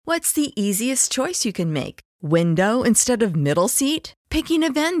What's the easiest choice you can make? Window instead of middle seat? Picking a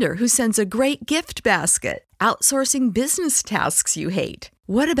vendor who sends a great gift basket? Outsourcing business tasks you hate?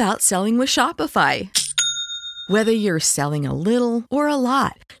 What about selling with Shopify? Whether you're selling a little or a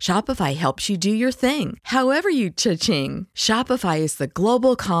lot, Shopify helps you do your thing, however you cha-ching. Shopify is the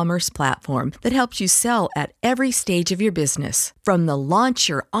global commerce platform that helps you sell at every stage of your business. From the launch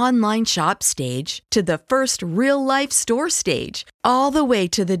your online shop stage to the first real-life store stage, all the way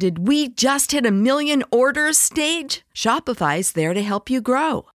to the did we just hit a million orders stage. Shopify's there to help you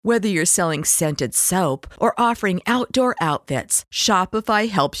grow. Whether you're selling scented soap or offering outdoor outfits, Shopify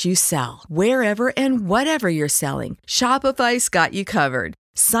helps you sell. Wherever and whatever you're selling, Shopify's got you covered.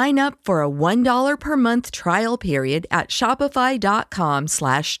 Sign up for a $1 per month trial period at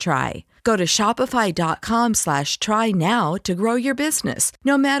shopify.com/try. Go to shopify.com/try now to grow your business,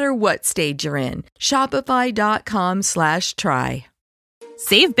 no matter what stage you're in. Shopify.com/try.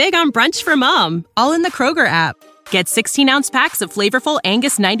 Save big on brunch for mom, all in the Kroger app. Get 16-ounce packs of flavorful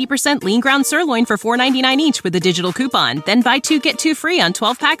Angus 90% lean ground sirloin for $4.99 each with a digital coupon. Then buy 2, get 2 free on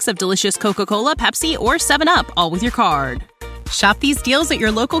 12 packs of delicious Coca-Cola, Pepsi, or 7-Up, all with your card. Shop these deals at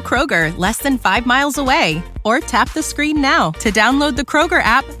your local Kroger, less than 5 miles away. Or tap the screen now to download the Kroger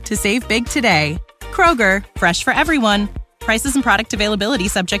app to save big today. Kroger, fresh for everyone. Prices and product availability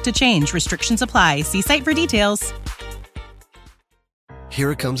subject to change. Restrictions apply. See site for details.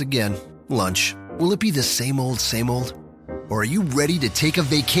 Here it comes again. Lunch. Will it be the same old, same old? Or are you ready to take a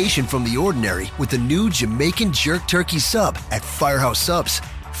vacation from the ordinary with the new Jamaican Jerk Turkey Sub at Firehouse Subs?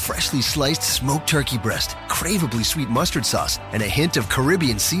 Freshly sliced smoked turkey breast, craveably sweet mustard sauce, and a hint of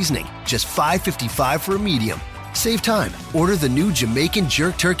Caribbean seasoning. Just $5.55 for a medium. Save time. Order the new Jamaican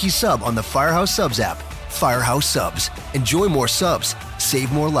Jerk Turkey Sub on the Firehouse Subs app. Firehouse Subs. Enjoy more subs.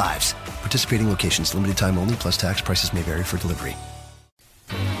 Save more lives. Participating locations. Limited time only, plus tax. Prices may vary for delivery.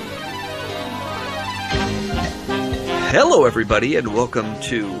 Hello, everybody, and welcome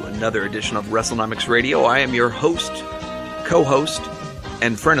to another edition of WrestleNomics Radio. I am your host, co-host,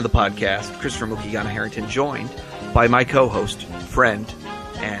 and friend of the podcast, Christopher Mukigana Harrington, joined by my co-host, friend,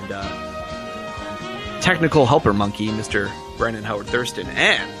 and technical helper monkey, Mr. Brennan Howard Thurston.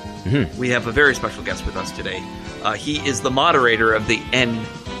 And we have a very special guest with us today. He is the moderator of the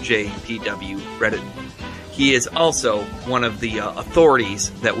NJPW Reddit. He is also one of the authorities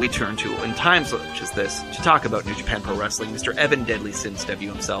that we turn to in times such as this to talk about New Japan Pro Wrestling, Mr. Evan Deadly Sins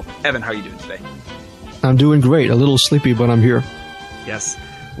W himself. Evan, how are you doing today? I'm doing great. A little sleepy, but I'm here. Yes.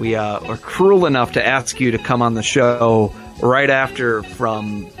 We are cruel enough to ask you to come on the show right after,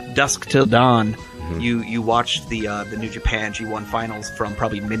 from dusk till dawn. You watched the New Japan G1 finals from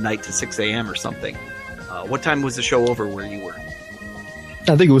probably midnight to 6 a.m. or something. What time was the show over where you were?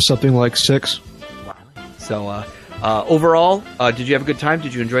 I think it was something like 6. So, overall, did you have a good time?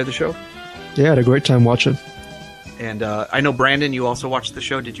 Did you enjoy the show? Yeah, I had a great time watching. And I know, Brandon, you also watched the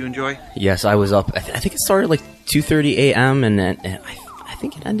show. Did you enjoy? Yes, I was up. I think it started like 2:30 a.m. and I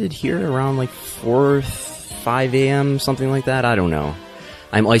think it ended here around like 5 a.m., something like that. I don't know.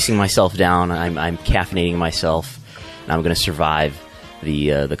 I'm icing myself down. I'm caffeinating myself, and I'm going to survive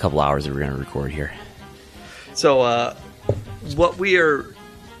the couple hours that we're going to record here. So, what we are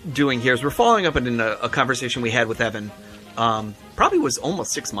doing here is we're following up in a conversation we had with Evan, probably was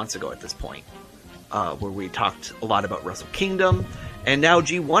almost 6 months ago at this point, where we talked a lot about Wrestle Kingdom, and now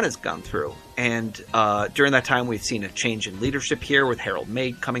G1 has gone through. And during that time, we've seen a change in leadership here with Harold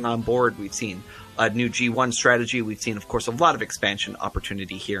May coming on board. We've seen a new G1 strategy. We've seen, of course, a lot of expansion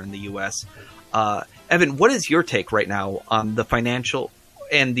opportunity here in the U.S. Evan, what is your take right now on the financial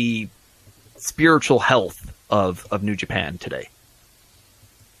and the spiritual health of New Japan today?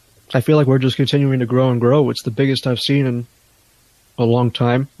 I feel like we're just continuing to grow and grow. It's the biggest I've seen in a long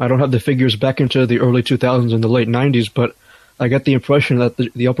time. I don't have the figures back into the early 2000s and the late 90s, but I get the impression that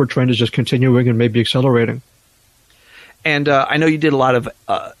the upward trend is just continuing and maybe accelerating. And I know you did a lot of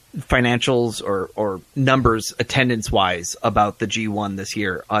financials or numbers attendance-wise about the G1 this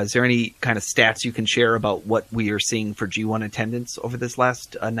year. Is there any kind of stats you can share about what we are seeing for G1 attendance over this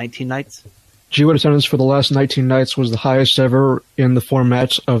last 19 nights? G1 attendance for the last 19 nights was the highest ever in the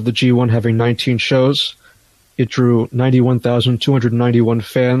format of the G1 having 19 shows. It drew 91,291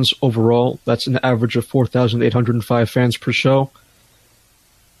 fans overall. That's an average of 4,805 fans per show.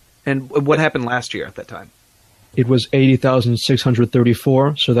 And what happened last year at that time? It was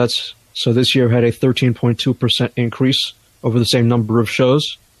 80,634. So this year had a 13.2% increase over the same number of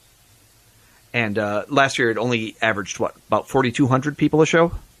shows. And last year it only averaged, what, about 4,200 people a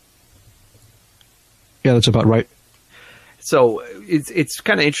show? Yeah, that's about right. So it's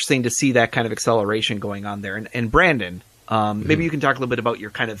kind of interesting to see that kind of acceleration going on there. And Brandon, Maybe you can talk a little bit about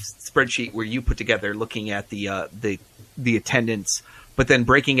your kind of spreadsheet where you put together looking at the attendance, but then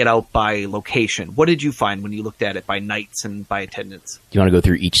breaking it out by location. What did you find when you looked at it by nights and by attendance? Do you want to go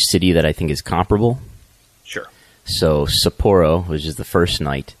through each city that I think is comparable? Sure. So Sapporo, which is the first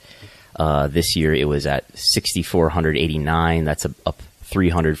night, this year it was at 6,489. That's up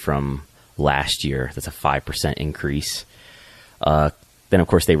 300 from last year. That's a 5% increase. Then, of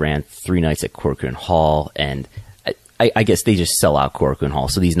course, they ran 3 nights at Korakuen Hall, and I guess they just sell out Korakuen Hall.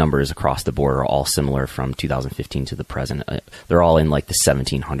 So these numbers across the board are all similar from 2015 to the present. They're all in like the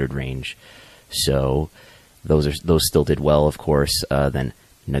 1,700 range. So those still did well, of course. Then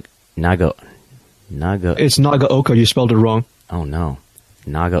Naga. It's Nagaoka. You spelled it wrong. Oh no,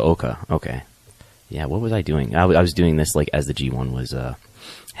 Nagaoka. Okay, yeah. What was I doing? I was doing this like as the G1 was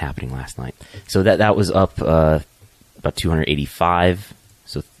happening last night. So that was up about 285.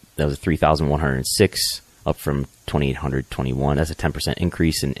 So that was 3,106, up from 2,821. That's a 10%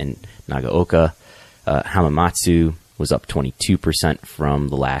 increase in Nagaoka. Hamamatsu was up 22% from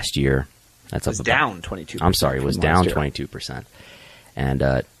the last year. That's up. Down 22%. I'm sorry, it was down 22%.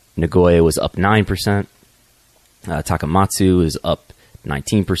 And Nagoya was up 9%. Takamatsu was up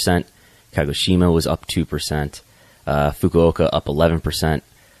 19%. Kagoshima was up 2%. Fukuoka up 11%.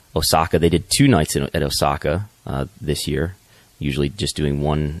 Osaka, they did 2 nights at Osaka this year. Usually just doing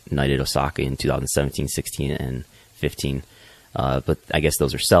 1 night at Osaka in 2017, 16, and 15. But I guess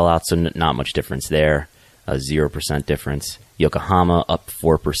those are sellouts, so not much difference there. 0% difference. Yokohama up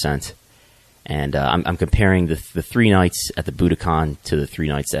 4%. And I'm comparing the 3 nights at the Budokan to the 3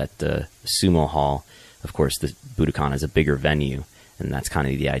 nights at the Sumo Hall. Of course, the Budokan is a bigger venue, and that's kind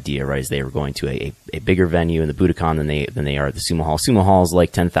of the idea, right? Is they were going to a bigger venue in the Budokan than they are at the Sumo Hall. Sumo Hall is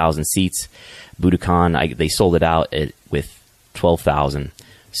like 10,000 seats. Budokan, they sold it out with 12,000.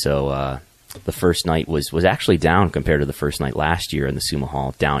 So the first night was actually down compared to the first night last year in the Sumo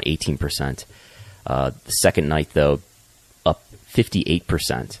Hall, down 18%. The second night, though, up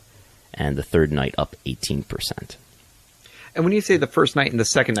 58%. And the third night up 18%. And when you say the first night and the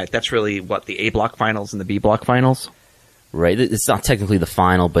second night, that's really what, the A block finals and the B block finals? Right. It's not technically the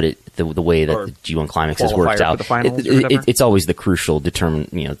final, but the way that the G1 Climax has worked out, it's always the crucial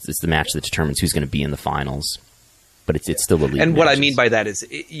it's the match that determines who's going to be in the finals. But it's still elite. And what I mean by that is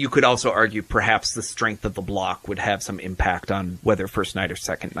you could also argue perhaps the strength of the block would have some impact on whether first night or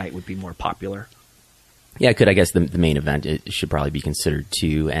second night would be more popular. Yeah, it could. I guess the main event it should probably be considered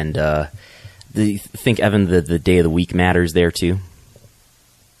too. And do you think, Evan, the day of the week matters there too?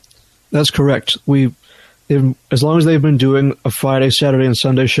 That's correct. As long as they've been doing a Friday, Saturday, and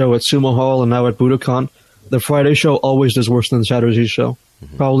Sunday show at Sumo Hall and now at Budokan, the Friday show always does worse than the Saturday show.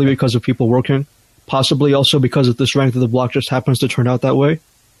 Mm-hmm. Probably because of people working. Possibly also because of the strength of the block just happens to turn out that way.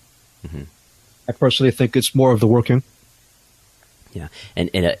 Mm-hmm. I personally think it's more of the working. Yeah, and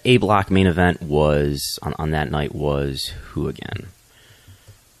an A block main event was on that night was who again?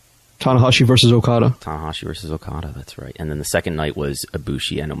 Tanahashi versus Okada. Tanahashi versus Okada. That's right. And then the second night was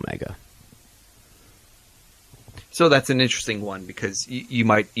Ibushi and Omega. So that's an interesting one because you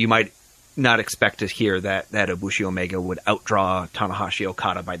might not expect to hear that Ibushi Omega would outdraw Tanahashi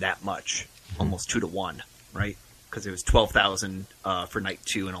Okada by that much, almost 2-1, right? Because it was 12,000 for night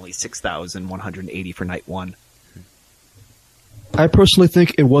 2 and only 6,180 for night 1. I personally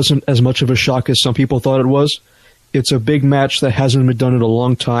think it wasn't as much of a shock as some people thought it was. It's a big match that hasn't been done in a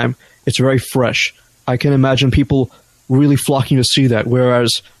long time. It's very fresh. I can imagine people really flocking to see that,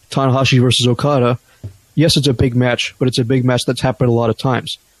 whereas Tanahashi versus Okada, yes, it's a big match, but it's a big match that's happened a lot of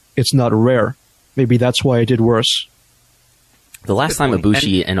times. It's not rare. Maybe that's why it did worse. The last time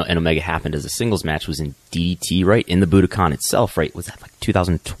Ibushi and Omega happened as a singles match was in DDT, right? In the Budokan itself, right? Was that like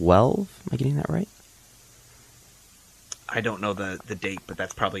 2012? Am I getting that right? I don't know the date, but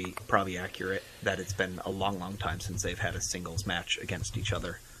that's probably accurate, that it's been a long time since they've had a singles match against each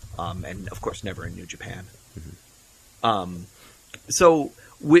other. And, of course, never in New Japan. Mm-hmm. So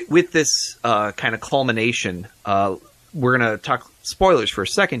with this kind of culmination, we're going to talk spoilers for a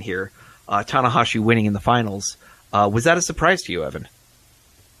second here. Tanahashi winning in the finals. Was that a surprise to you, Evan?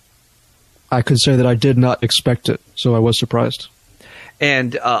 I could say that I did not expect it, so I was surprised.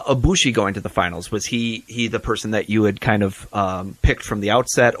 And Ibushi going to the finals, was he the person that you had kind of picked from the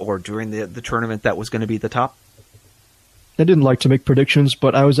outset or during the tournament that was going to be the top? I didn't like to make predictions,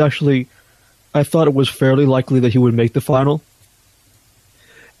 but I thought it was fairly likely that he would make the final.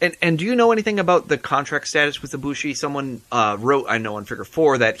 And do you know anything about the contract status with Ibushi? Someone wrote, I know on Figure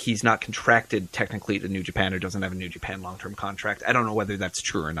 4, that he's not contracted technically to New Japan or doesn't have a New Japan long-term contract. I don't know whether that's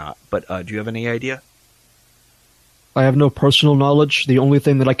true or not, but do you have any idea? I have no personal knowledge. The only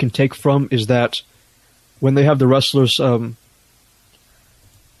thing that I can take from is that when they have the wrestlers,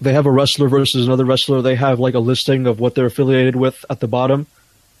 they have a wrestler versus another wrestler, they have like a listing of what they're affiliated with at the bottom.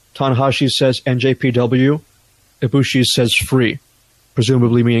 Tanahashi says NJPW, Ibushi says free,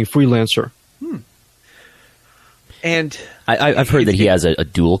 presumably meaning freelancer. And I've heard that he has a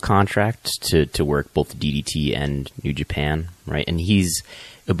dual contract to work both DDT and New Japan, right? And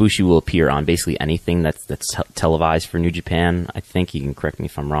Ibushi will appear on basically anything that's televised for New Japan. I think you can correct me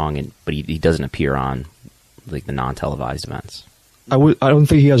if I'm wrong, but he doesn't appear on like the non-televised events. I don't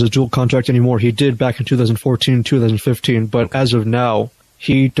think he has a dual contract anymore. He did back in 2014, 2015, but as of now,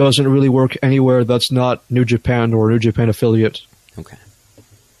 he doesn't really work anywhere that's not New Japan or New Japan affiliate. Okay.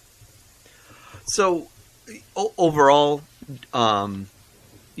 So, overall,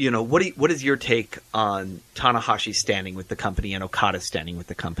 what is your take on Tanahashi standing with the company and Okada standing with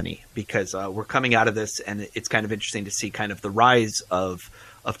the company? Because we're coming out of this, and it's kind of interesting to see kind of the rise of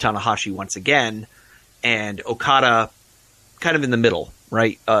Tanahashi once again, and Okada kind of in the middle,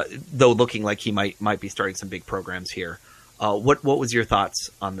 right? Though looking like he might be starting some big programs here. What was your thoughts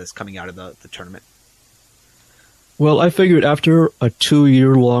on this coming out of the tournament? Well, I figured after a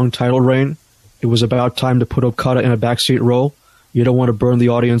 2-year-long title reign, it was about time to put Okada in a backseat role. You don't want to burn the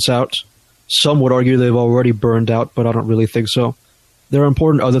audience out. Some would argue they've already burned out, but I don't really think so. There are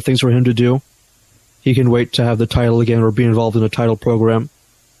important other things for him to do. He can wait to have the title again or be involved in a title program.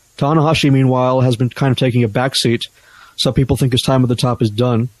 Tanahashi, meanwhile, has been kind of taking a backseat. Some people think his time at the top is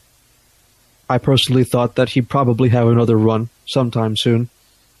done. I personally thought that he'd probably have another run sometime soon.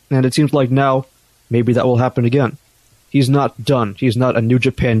 And it seems like now, maybe that will happen again. He's not done. He's not a New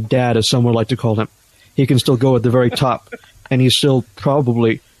Japan dad, as some would like to call him. He can still go at the very top. And he's still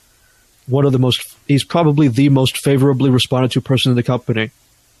probably he's probably the most favorably responded to person in the company.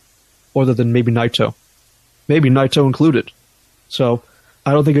 Other than maybe Naito. Maybe Naito included. So,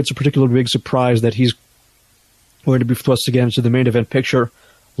 I don't think it's a particularly big surprise that he's going to be thrust again into the main event picture,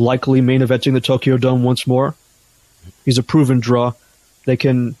 likely main eventing the Tokyo Dome once more. He's a proven draw. They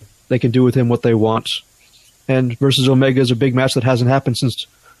can do with him what they want. And versus Omega is a big match that hasn't happened since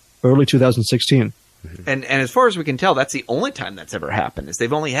early 2016. And as far as we can tell, that's the only time that's ever happened. Is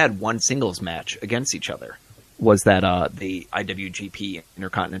they've only had one singles match against each other. Was that the IWGP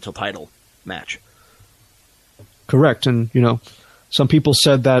Intercontinental title match? Correct. And some people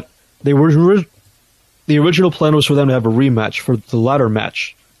said that the original plan was for them to have a rematch for the latter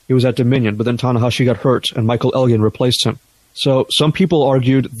match. It was at Dominion, but then Tanahashi got hurt and Michael Elgin replaced him. So some people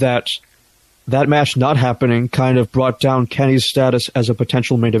argued that match not happening kind of brought down Kenny's status as a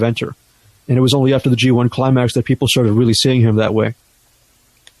potential main eventer. And it was only after the G1 climax that people started really seeing him that way.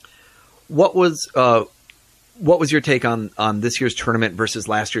 What was your take on this year's tournament versus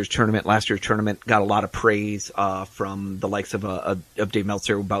last year's tournament? Last year's tournament got a lot of praise from the likes of Dave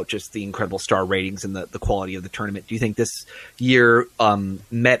Meltzer about just the incredible star ratings and the quality of the tournament. Do you think this year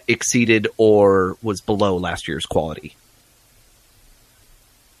met, exceeded, or was below last year's quality?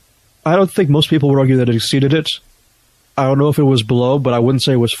 I don't think most people would argue that it exceeded it. I don't know if it was below, but I wouldn't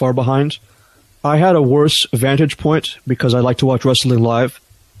say it was far behind. I had a worse vantage point because I like to watch wrestling live.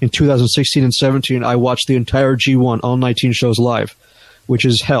 In 2016 and 17, I watched the entire G1, all 19 shows live, which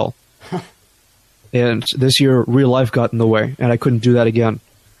is hell. And this year, real life got in the way, and I couldn't do that again.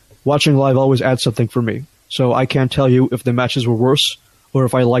 Watching live always adds something for me, so I can't tell you if the matches were worse or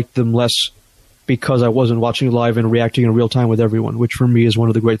if I liked them less because I wasn't watching live and reacting in real time with everyone, which for me is one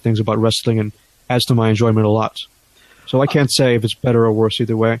of the great things about wrestling and adds to my enjoyment a lot. So I can't say if it's better or worse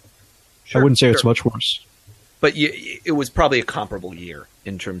either way. Sure, I wouldn't say it's much worse. But it was probably a comparable year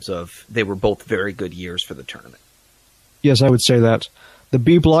in terms of they were both very good years for the tournament. Yes, I would say that. The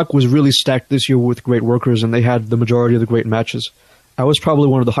B block was really stacked this year with great workers, and they had the majority of the great matches. I was probably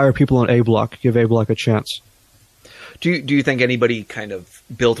one of the higher people on A block. Give A block a chance. Do you think anybody kind of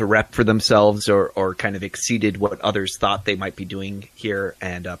built a rep for themselves or kind of exceeded what others thought they might be doing here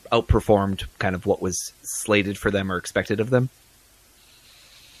and outperformed kind of what was slated for them or expected of them?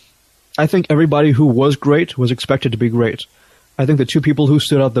 I think everybody who was great was expected to be great. I think the two people who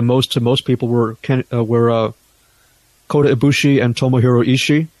stood out the most to most people were Kota Ibushi and Tomohiro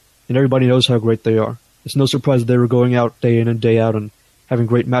Ishii, and everybody knows how great they are. It's no surprise that they were going out day in and day out and having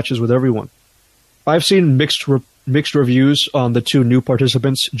great matches with everyone. I've seen mixed reviews on the two new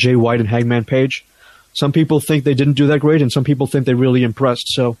participants, Jay White and Hangman Page. Some people think they didn't do that great, and some people think they really impressed,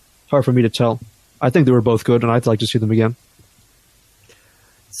 so hard for me to tell. I think they were both good, and I'd like to see them again.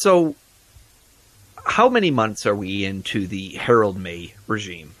 So, how many months are we into the Harold May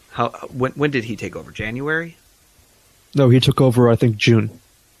regime? When did he take over? January? No, he took over, I think, June.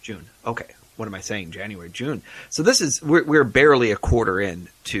 June. Okay. What am I saying? January, June. So this is we're barely a quarter in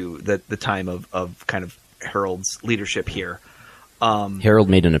to the time of kind of Harold's leadership here. Harold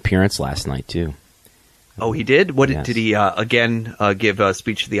made an appearance last night too. Oh, he did? What Yes. did he again give a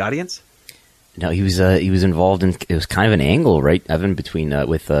speech to the audience? No, he was involved in. It was kind of an angle, right, Evan, between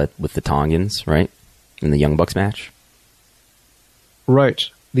with the Tongans, right, in the Young Bucks match. Right.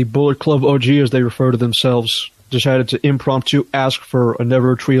 The Bullet Club OG, as they refer to themselves, decided to impromptu ask for a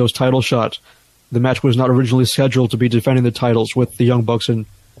Never Trios title shot. The match was not originally scheduled to be defending the titles with the Young Bucks and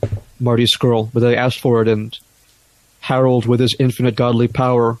Marty Scurll, but they asked for it, and Harold, with his infinite godly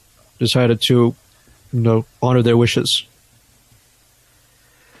power, decided to, honor their wishes.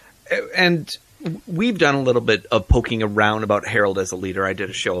 And we've done a little bit of poking around about Harold as a leader. I did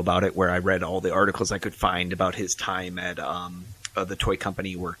a show about it where I read all the articles I could find about his time at the toy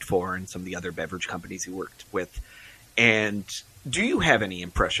company he worked for and some of the other beverage companies he worked with. And do you have any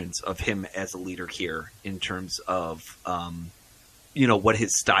impressions of him as a leader here in terms of, what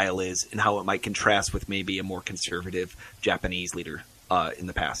his style is and how it might contrast with maybe a more conservative Japanese leader in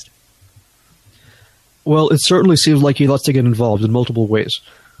the past? Well, it certainly seems like he likes to get involved in multiple ways.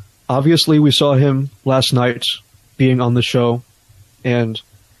 Obviously, we saw him last night being on the show, and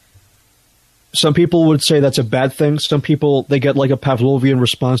some people would say that's a bad thing. Some people, they get like a Pavlovian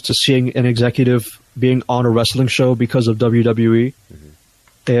response to seeing an executive being on a wrestling show because of WWE.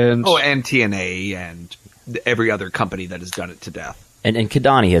 Mm-hmm. And TNA and every other company that has done it to death. And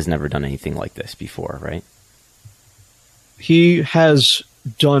Kidani has never done anything like this before, right? He has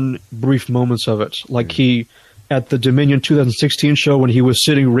done brief moments of it. Like he, at the Dominion 2016 show, when he was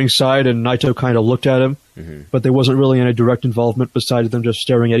sitting ringside and Naito kind of looked at him, but there wasn't really any direct involvement besides them just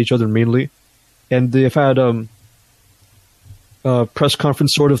staring at each other meanly. And they've had press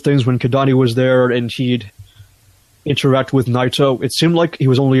conference sort of things when Kidani was there and he'd interact with Naito. It seemed like he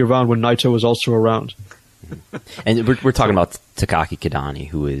was only around when Naito was also around. And we're talking about Takaki Kidani,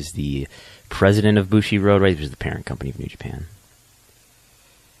 who is the president of Bushiroad, right? Which is the parent company of New Japan.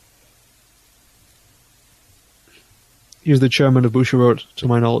 He's the chairman of Bushiroad, to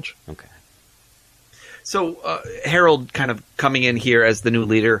my knowledge. Okay. So Harold kind of coming in here as the new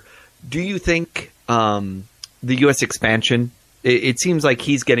leader, do you think the U.S. expansion, it seems like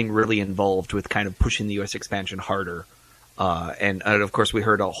he's getting really involved with kind of pushing the U.S. expansion harder. And of course, we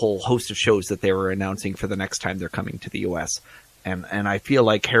heard a whole host of shows that they were announcing for the next time they're coming to the U.S. And I feel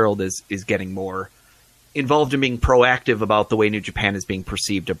like Harold is getting more involved in being proactive about the way New Japan is being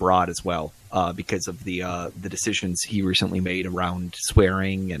perceived abroad as well, because of the decisions he recently made around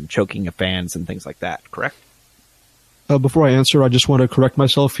swearing and choking of fans and things like that. Correct? Before I answer, I just want to correct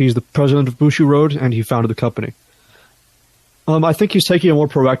myself. He's the president of Bushiroad, and he founded the company. I think he's taking a more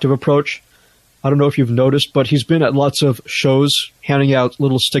proactive approach. I don't know if you've noticed, but he's been at lots of shows handing out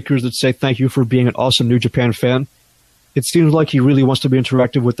little stickers that say, "Thank you for being an awesome New Japan fan." It seems like he really wants to be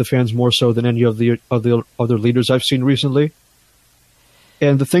interactive with the fans more so than any of the other leaders I've seen recently.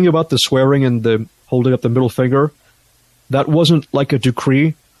 And the thing about the swearing and the holding up the middle finger, that wasn't like a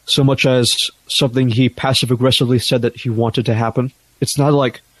decree so much as something he passive-aggressively said that he wanted to happen. It's not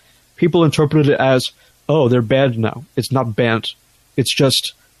like people interpreted it as, oh, they're banned now. It's not banned. It's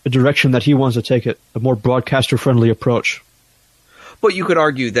just a direction that he wants to take it, a more broadcaster-friendly approach. But you could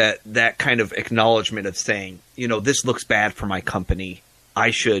argue that that kind of acknowledgement of saying, this looks bad for my company, I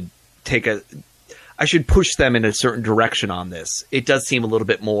should push them in a certain direction on this. It does seem a little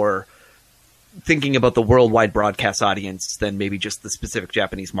bit more thinking about the worldwide broadcast audience than maybe just the specific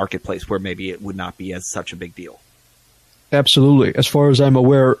Japanese marketplace where maybe it would not be as such a big deal. Absolutely. As far as I'm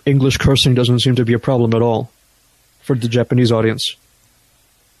aware, English cursing doesn't seem to be a problem at all for the Japanese audience.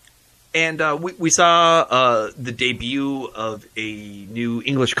 And we saw the debut of a new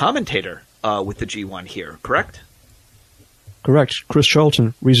English commentator with the G1 here, correct? Correct. Chris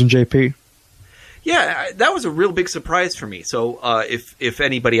Charlton, Reason JP. Yeah, that was a real big surprise for me. So if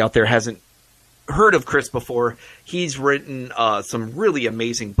anybody out there hasn't heard of Chris before, he's written some really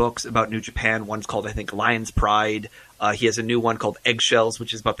amazing books about New Japan. One's called, I think, Lion's Pride. He has a new one called Eggshells,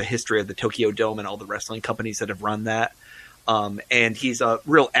 which is about the history of the Tokyo Dome and all the wrestling companies that have run that. And he's a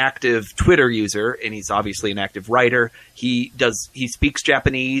real active Twitter user, and he's obviously an active writer. He speaks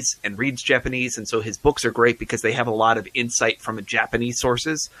Japanese and reads Japanese, and so his books are great because they have a lot of insight from Japanese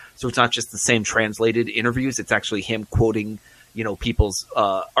sources. So it's not just the same translated interviews; it's actually him quoting, people's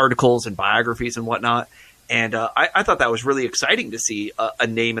articles and biographies and whatnot. And I thought that was really exciting to see a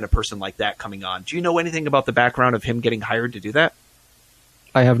name and a person like that coming on. Do you know anything about the background of him getting hired to do that?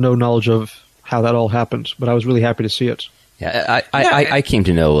 I have no knowledge of how that all happened, but I was really happy to see it. Yeah, I came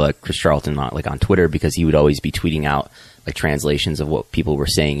to know Chris Charlton on Twitter because he would always be tweeting out translations of what people were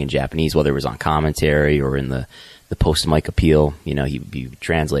saying in Japanese, whether it was on commentary or in the post-mic appeal. He'd be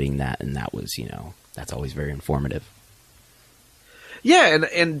translating that, and that was, that's always very informative. Yeah,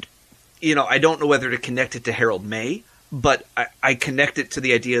 and I don't know whether to connect it to Harold May, but I connect it to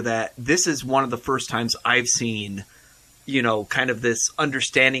the idea that this is one of the first times I've seen, kind of this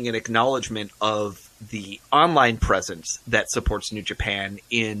understanding and acknowledgement of the online presence that supports New Japan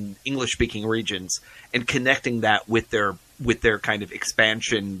in English-speaking regions, and connecting that with their kind of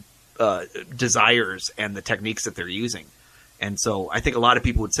expansion desires and the techniques that they're using. And so I think a lot of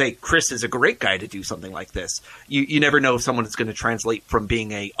people would say Chris is a great guy to do something like this. You never know if someone is going to translate from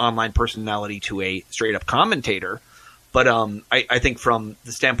being a online personality to a straight up commentator. But I think from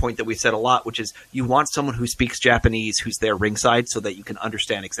the standpoint that we said a lot, which is you want someone who speaks Japanese who's there ringside so that you can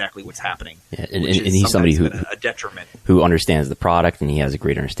understand exactly what's happening. Yeah, and he's somebody who a detriment, who understands the product, and he has a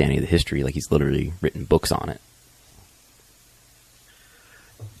great understanding of the history. Like, he's literally written books on it.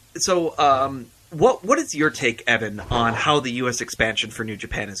 So what is your take, Evan, on how the U.S. expansion for New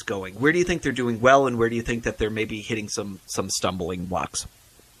Japan is going? Where do you think they're doing well, and where do you think that they're maybe hitting some stumbling blocks?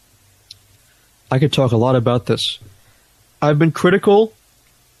 I could talk a lot about this. I've been critical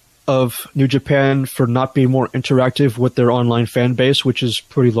of New Japan for not being more interactive with their online fan base, which is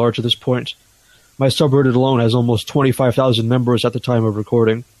pretty large at this point. My subreddit alone has almost 25,000 members at the time of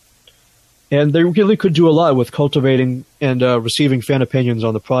recording. And they really could do a lot with cultivating and receiving fan opinions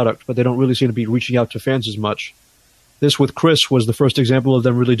on the product, but they don't really seem to be reaching out to fans as much. This with Chris was the first example of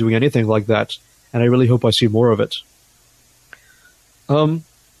them really doing anything like that, and I really hope I see more of it.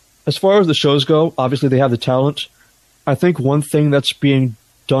 As far as the shows go, obviously they have the talent. I think one thing that's being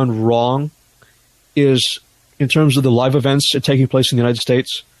done wrong is in terms of the live events taking place in the United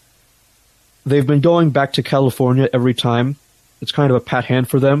States. They've been going back to California every time. It's kind of a pat hand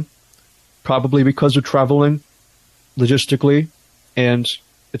for them, probably because they're traveling logistically, and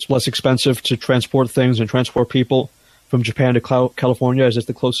it's less expensive to transport things and transport people from Japan to California, as it's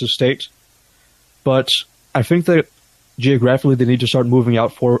the closest state. But I think that geographically they need to start moving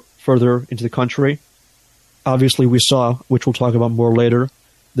out further into the country. Obviously, we saw, which we'll talk about more later,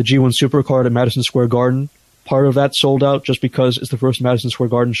 the G1 Supercard at Madison Square Garden. Part of that sold out just because it's the first Madison Square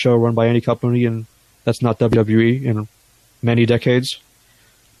Garden show run by any company, and that's not WWE in many decades.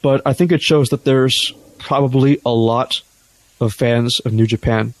 But I think it shows that there's probably a lot of fans of New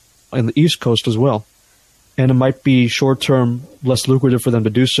Japan in the East Coast as well. And it might be short-term less lucrative for them to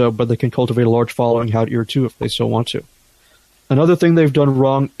do so, but they can cultivate a large following out here too if they so want to. Another thing they've done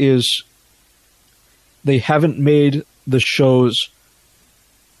wrong is they haven't made the shows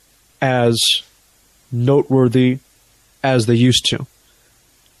as noteworthy as they used to.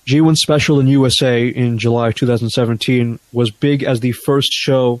 G1 Special in USA in July 2017 was big as the first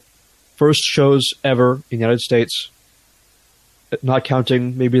shows ever in the United States, not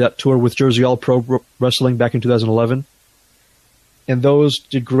counting maybe that tour with Jersey All Pro Wrestling back in 2011. And those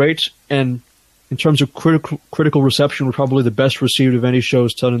did great, and in terms of critical reception, were probably the best received of any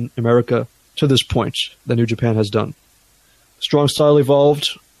shows done in America to this point that New Japan has done. Strong Style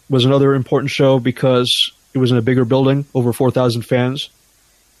Evolved was another important show because it was in a bigger building, over 4,000 fans.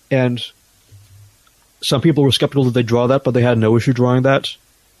 And some people were skeptical that they'd draw that, but they had no issue drawing that.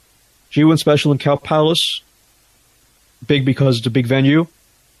 G1 Special in Cow Palace, big because it's a big venue.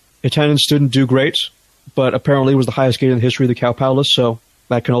 Attendance didn't do great, but apparently it was the highest gate in the history of the Cow Palace, so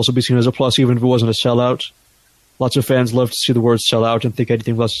that can also be seen as a plus, even if it wasn't a sellout. Lots of fans love to see the word sellout and think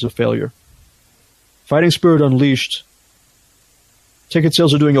anything less is a failure. Fighting Spirit Unleashed, ticket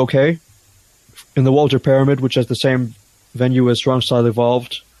sales are doing okay. In the Walter Pyramid, which has the same venue as Strong Style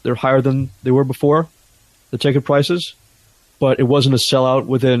Evolved, they're higher than they were before, the ticket prices, but it wasn't a sellout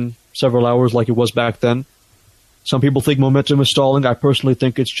within several hours like it was back then. Some people think momentum is stalling. I personally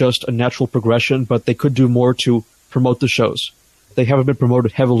think it's just a natural progression, but they could do more to promote the shows. They haven't been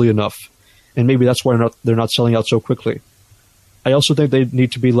promoted heavily enough, and maybe that's why they're not selling out so quickly. I also think they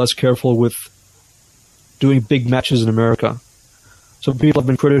need to be less careful with doing big matches in America. Some people have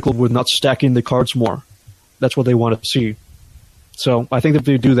been critical with not stacking the cards more. That's what they want to see. So I think if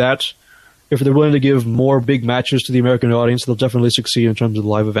they do that, if they're willing to give more big matches to the American audience, they'll definitely succeed in terms of the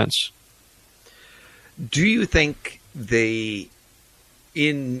live events. Do you think they,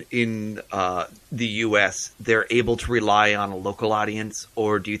 in the U.S., they're able to rely on a local audience,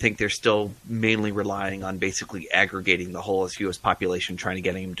 or do you think they're still mainly relying on basically aggregating the whole U.S. population, trying to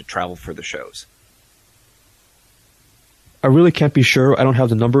get them to travel for the shows? I really can't be sure. I don't have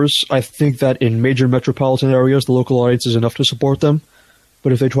the numbers. I think that in major metropolitan areas, the local audience is enough to support them.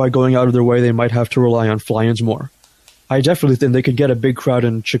 But if they try going out of their way, they might have to rely on fly-ins more. I definitely think they could get a big crowd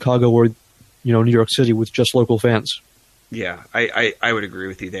in Chicago or, New York City with just local fans. Yeah, I would agree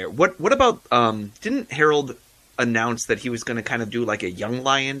with you there. What about, didn't Harold announce that he was going to kind of do like a Young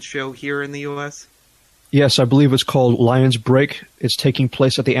Lions show here in the U.S.? Yes, I believe it's called Lions Break. It's taking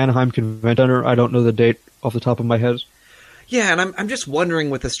place at the Anaheim Convention Center. I don't know the date off the top of my head. Yeah, and I'm just wondering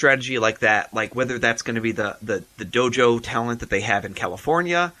with a strategy like that, like whether that's going to be the dojo talent that they have in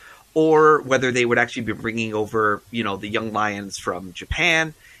California, or whether they would actually be bringing over, the young lions from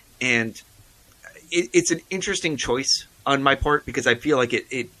Japan. And it's an interesting choice on my part, because I feel like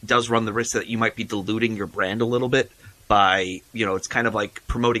it does run the risk that you might be diluting your brand a little bit by, it's kind of like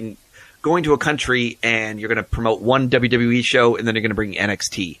going to a country and you're going to promote one WWE show and then you're going to bring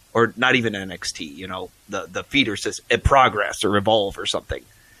NXT, or not even NXT, the feeder system, Progress or Evolve or something.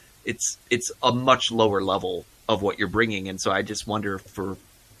 It's a much lower level of what you're bringing. And so I just wonder, for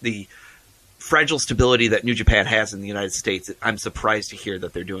the fragile stability that New Japan has in the United States, I'm surprised to hear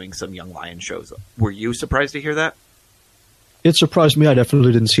that they're doing some Young Lion shows. Were you surprised to hear that? It surprised me. I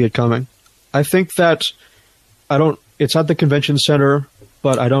definitely didn't see it coming. I think that it's at the convention center,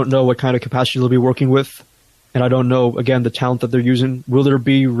 but I don't know what kind of capacity they'll be working with. And I don't know, again, the talent that they're using. Will there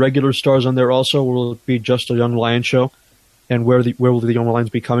be regular stars on there also, or will it be just a Young Lion show? And where will the Young Lions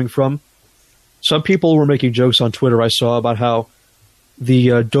be coming from? Some people were making jokes on Twitter, I saw, about how the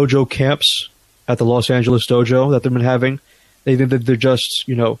dojo camps at the Los Angeles dojo that they've been having, they think that they're just,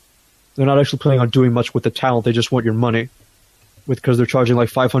 they're not actually planning on doing much with the talent. They just want your money, because they're charging like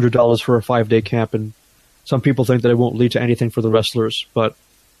 $500 for a 5-day camp, and some people think that it won't lead to anything for the wrestlers, but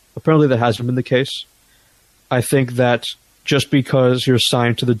apparently that hasn't been the case. I think that just because you're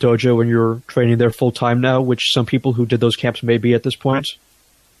signed to the dojo and you're training there full time now, which some people who did those camps may be at this point,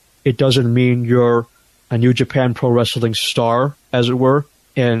 it doesn't mean you're a New Japan Pro Wrestling star, as it were,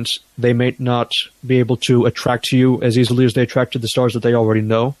 and they may not be able to attract to you as easily as they attract to the stars that they already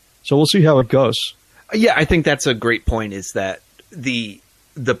know. So we'll see how it goes. Yeah, I think that's a great point, is that the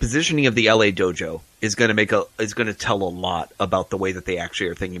positioning of the LA dojo is going to tell a lot about the way that they actually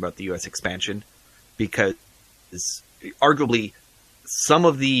are thinking about the US expansion, because arguably some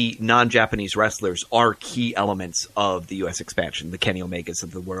of the non-Japanese wrestlers are key elements of the US expansion, the Kenny Omegas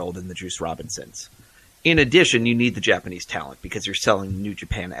of the world and the Juice Robinsons. In addition, you need the Japanese talent because you're selling New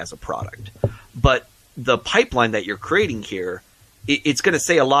Japan as a product. But the pipeline that you're creating here, it's going to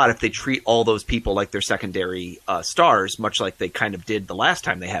say a lot if they treat all those people like they're secondary stars, much like they kind of did the last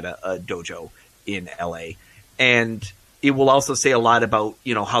time they had a dojo in LA. And it will also say a lot about,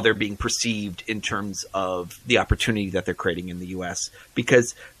 how they're being perceived in terms of the opportunity that they're creating in the US,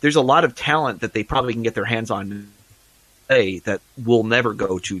 because there's a lot of talent that they probably can get their hands on today that will never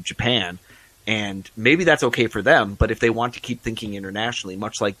go to Japan. And maybe that's okay for them, but if they want to keep thinking internationally,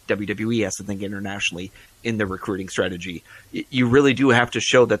 much like WWE has to think internationally in their recruiting strategy, you really do have to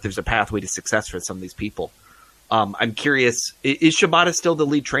show that there's a pathway to success for some of these people. I'm curious, is Shibata still the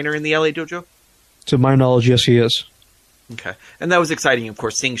lead trainer in the LA dojo? To my knowledge, yes, he is. Okay. And that was exciting, of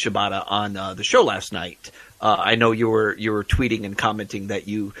course, seeing Shibata on the show last night. I know you were tweeting and commenting that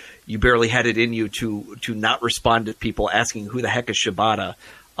you barely had it in you to not respond to people asking who the heck is Shibata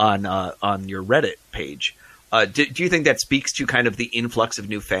on your Reddit page. Do you think that speaks to kind of the influx of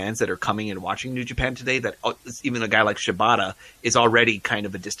new fans that are coming and watching New Japan today, that even a guy like Shibata is already kind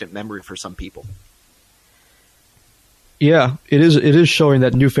of a distant memory for some people? Yeah, it is showing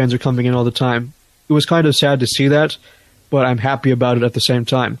that new fans are coming in all the time. It was kind of sad to see that, but I'm happy about it at the same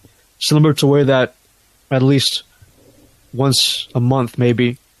time. Similar to the way that at least once a month,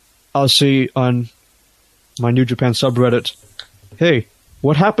 maybe, I'll see on my New Japan subreddit, hey,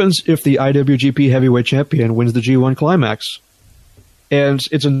 what happens if the IWGP Heavyweight Champion wins the G1 Climax? And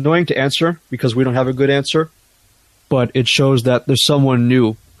it's annoying to answer because we don't have a good answer, but it shows that there's someone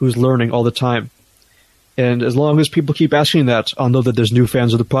new who's learning all the time. And as long as people keep asking that, I'll know that there's new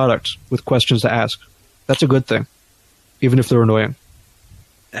fans of the product with questions to ask. That's a good thing, even if they're annoying.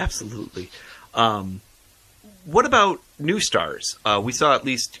 Absolutely. What about new stars? We saw at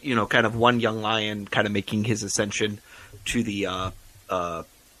least, kind of one young lion kind of making his ascension to the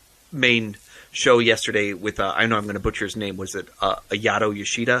main show yesterday with, I know I'm going to butcher his name. Was it Ayato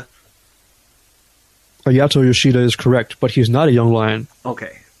Yoshida? Ayato Yoshida is correct, but he's not a young lion.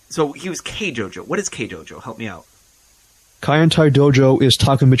 Okay. So he was K-Dojo. What is K-Dojo? Help me out. Kaientai Dojo is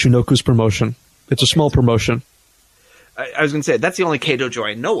Taka Michinoku's promotion. It's a small promotion. I was going to say, that's the only K-Dojo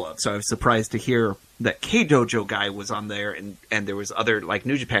I know of, so I was surprised to hear that K-Dojo guy was on there, and there was other, like,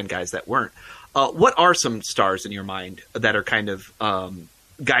 New Japan guys that weren't. What are some stars in your mind that are kind of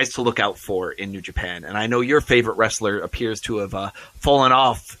guys to look out for in New Japan? And I know your favorite wrestler appears to have fallen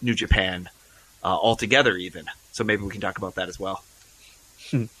off New Japan altogether even, so maybe we can talk about that as well.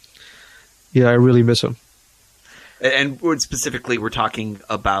 Yeah, I really miss him. And specifically, we're talking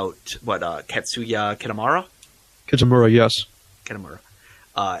about, Katsuya Kitamura? Kitamura, yes. Kitamura.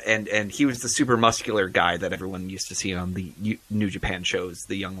 And he was the super muscular guy that everyone used to see on the New Japan shows,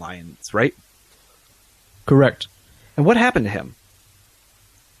 the Young Lions, right? Correct. And what happened to him?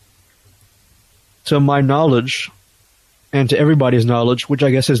 To my knowledge, and to everybody's knowledge, which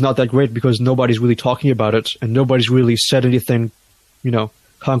I guess is not that great because nobody's really talking about it, and nobody's really said anything,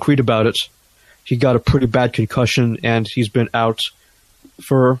 concrete about it. He got a pretty bad concussion, and he's been out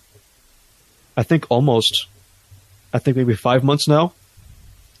for, I think maybe 5 months now.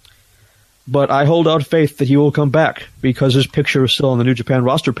 But I hold out faith that he will come back because his picture is still on the New Japan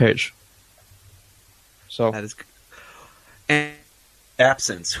roster page. So that is. And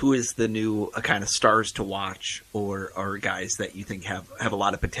absence, who is the new kind of stars to watch, or guys that you think have a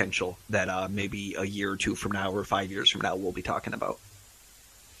lot of potential that maybe a year or two from now or 5 years from now we'll be talking about?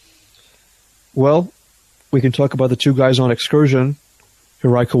 Well, we can talk about the two guys on Excursion,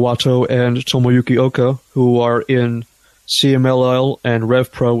 Hirai Kawato and Tomoyuki Oka, who are in CMLL and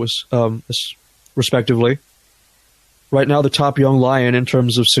Rev Pro, respectively. Right now, the top young lion in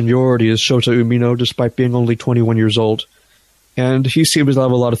terms of seniority is Shota Umino, despite being only 21 years old. And he seems to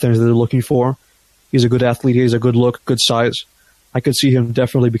have a lot of things that they're looking for. He's a good athlete, he has a good look, good size. I could see him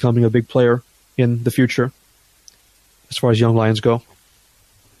definitely becoming a big player in the future, as far as young lions go.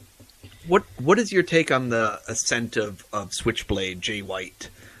 What is your take on the ascent of Switchblade Jay White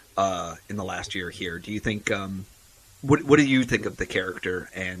in the last year here? Do you think what do you think of the character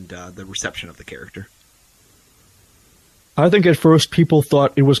and the reception of the character? I think at first people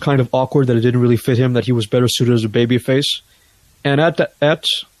thought it was kind of awkward that it didn't really fit him, that he was better suited as a babyface. And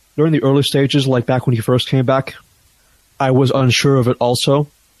during the early stages, like back when he first came back, I was unsure of it also.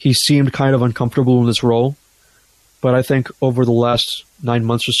 He seemed kind of uncomfortable in this role. But I think over the last 9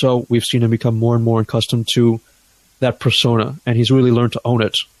 months or so, we've seen him become more and more accustomed to that persona, and he's really learned to own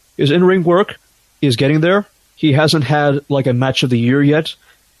it. His in-ring work is getting there. He hasn't had like a match of the year yet,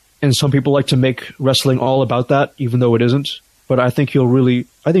 and some people like to make wrestling all about that, even though it isn't. But I think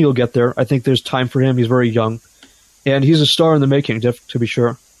he'll get there. I think there's time for him. He's very young, and he's a star in the making, to be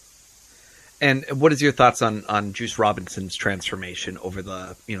sure. And what is your thoughts on Juice Robinson's transformation over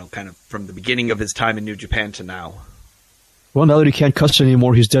the, kind of from the beginning of his time in New Japan to now? Well, now that he can't cuss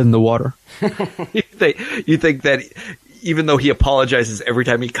anymore, he's dead in the water. You think that even though he apologizes every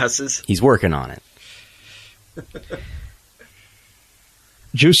time he cusses? He's working on it.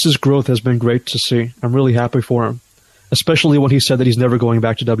 Juice's growth has been great to see. I'm really happy for him. Especially when he said that he's never going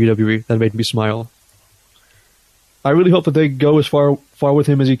back to WWE. That made me smile. I really hope that they go as far with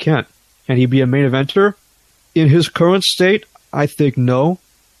him as he can. Can he be a main eventer? In his current state, I think no.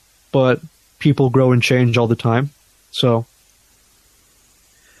 But people grow and change all the time. So...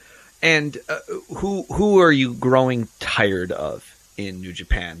 And who are you growing tired of in New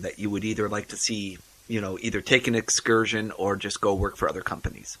Japan that you would either like to see, either take an excursion or just go work for other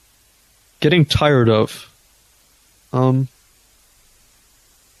companies? Getting tired of? I'm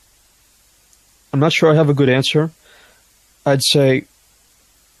not sure I have a good answer. I'd say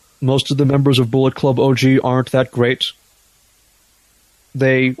most of the members of Bullet Club OG aren't that great.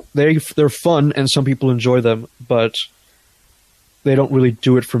 They're fun and some people enjoy them, but they don't really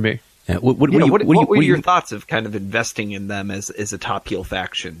do it for me. What were your thoughts of kind of investing in them as a top heel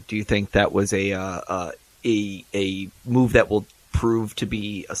faction? Do you think that was a move that will prove to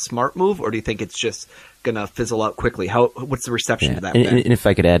be a smart move, or do you think it's just going to fizzle out quickly? What's the reception to that? And if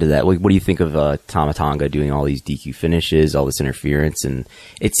I could add to that, what do you think of Tama Tonga doing all these DQ finishes, all this interference, and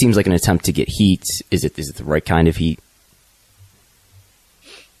it seems like an attempt to get heat? Is it the right kind of heat?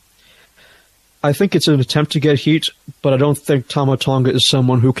 I think it's an attempt to get heat, but I don't think Tama Tonga is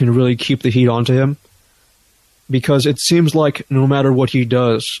someone who can really keep the heat onto him. Because it seems like no matter what he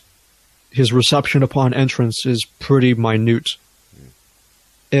does, his reception upon entrance is pretty minute.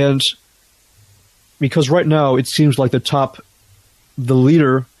 And because right now it seems like the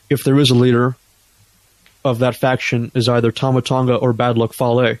leader, if there is a leader of that faction, is either Tama Tonga or Bad Luck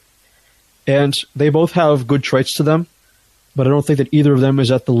Fale. And they both have good traits to them, but I don't think that either of them is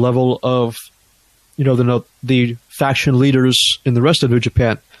at the level of the faction leaders in the rest of New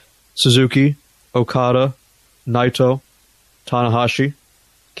Japan. Suzuki, Okada, Naito, Tanahashi,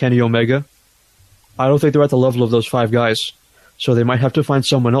 Kenny Omega. I don't think they're at the level of those five guys. So they might have to find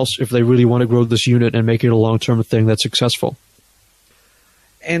someone else if they really want to grow this unit and make it a long-term thing that's successful.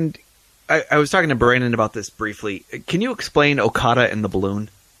 And I was talking to Brandon about this briefly. Can you explain Okada and the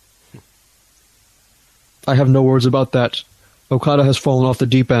balloon? I have no words about that. Okada has fallen off the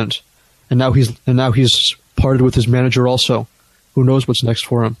deep end. And now he's parted with his manager also. Who knows what's next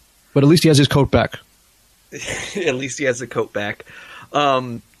for him? But at least he has his coat back. At least he has the coat back.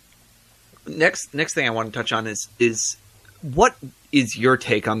 Next thing I want to touch on is what is your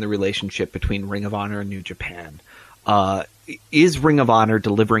take on the relationship between Ring of Honor and New Japan? Is Ring of Honor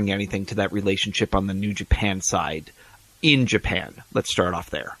delivering anything to that relationship on the New Japan side in Japan? Let's start off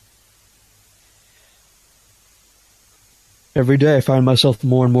there. Every day I find myself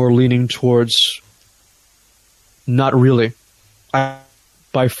more and more leaning towards not really.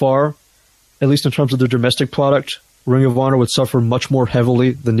 By far, at least in terms of the domestic product, Ring of Honor would suffer much more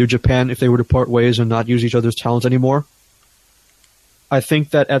heavily than New Japan if they were to part ways and not use each other's talents anymore. I think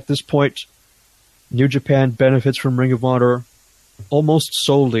that at this point, New Japan benefits from Ring of Honor almost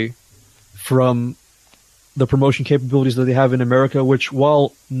solely from the promotion capabilities that they have in America, which,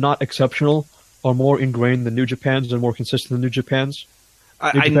 while not exceptional, are more ingrained than New Japan's and more consistent than New Japan's.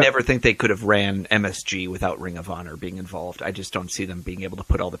 I never think they could have ran MSG without Ring of Honor being involved. I just don't see them being able to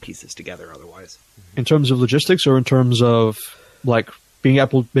put all the pieces together otherwise. In terms of logistics, or in terms of being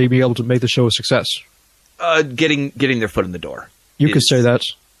able to make the show a success? Getting their foot in the door. You could say that.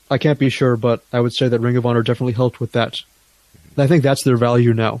 I can't be sure, but I would say that Ring of Honor definitely helped with that. And I think that's their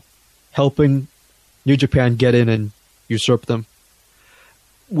value now, helping New Japan get in and usurp them.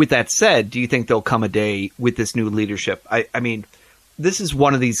 With that said, do you think there'll come a day with this new leadership? I mean, this is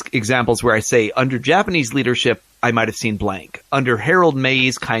one of these examples where I say, under Japanese leadership, I might have seen blank. Under Harold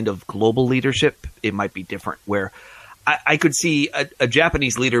May's kind of global leadership, it might be different, where I could see a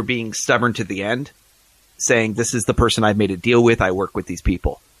Japanese leader being stubborn to the end, saying, this is the person I've made a deal with, I work with these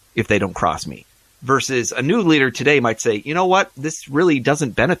people if they don't cross me. Versus a new leader today might say, you know what, this really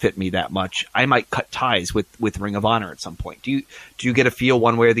doesn't benefit me that much. I might cut ties with Ring of Honor at some point. Do you get a feel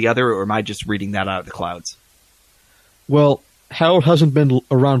one way or the other, or am I just reading that out of the clouds? Well, Harold hasn't been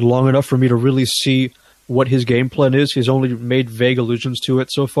around long enough for me to really see what his game plan is. He's only made vague allusions to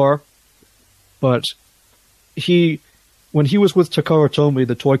it so far. But when he was with Takara Tomy,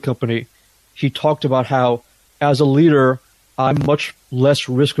 the toy company, he talked about how, as a leader, I'm much less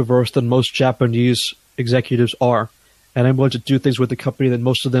risk-averse than most Japanese executives are, and I'm going to do things with the company that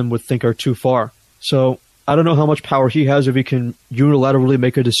most of them would think are too far. So I don't know how much power he has if he can unilaterally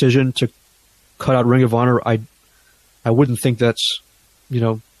make a decision to cut out Ring of Honor. I wouldn't think that's,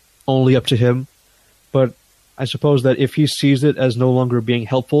 only up to him. But I suppose that if he sees it as no longer being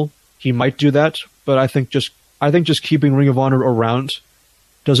helpful, he might do that. But I think just keeping Ring of Honor around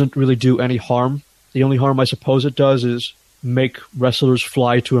doesn't really do any harm. The only harm I suppose it does is make wrestlers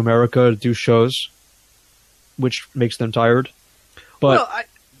fly to America to do shows, which makes them tired. But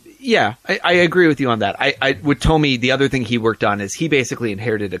I agree with you on that. With Tomy, the other thing he worked on is he basically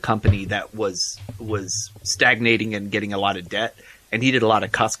inherited a company that was stagnating and getting a lot of debt, and he did a lot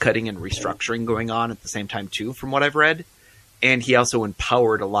of cost cutting and restructuring going on at the same time too, from what I've read. And he also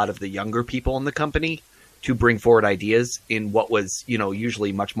empowered a lot of the younger people in the company to bring forward ideas in what was,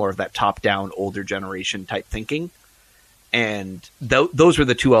 usually much more of that top-down, older generation type thinking. And those were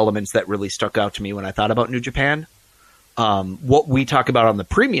the two elements that really stuck out to me when I thought about New Japan. What we talk about on the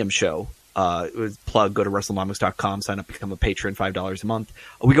premium show, it was plug, go to WrestleManiacs.com, sign up, become a patron, $5 a month.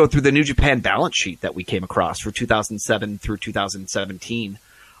 We go through the New Japan balance sheet that we came across for 2007 through 2017,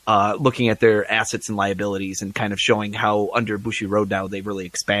 looking at their assets and liabilities and kind of showing how under Bushiroad now they've really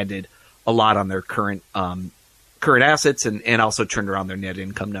expanded a lot on their current assets and also turned around their net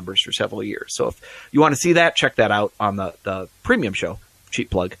income numbers for several years. So if you want to see that, check that out on the premium show,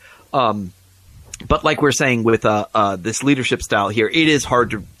 cheap plug. But like we're saying with this leadership style here, it is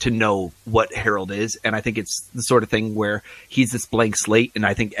hard to know what Harold is. And I think it's the sort of thing where he's this blank slate. And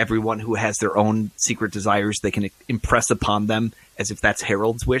I think everyone who has their own secret desires, they can impress upon them as if that's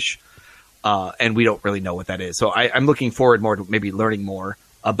Harold's wish. And we don't really know what that is. So I'm looking forward more to maybe learning more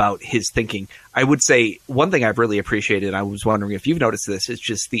about his thinking. I would say one thing I've really appreciated, I was wondering if you've noticed this, is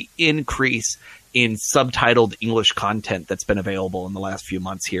just the increase in subtitled English content that's been available in the last few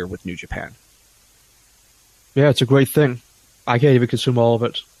months here with New Japan. Yeah, it's a great thing. I can't even consume all of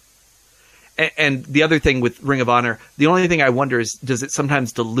it. And the other thing with Ring of Honor, the only thing I wonder is, does it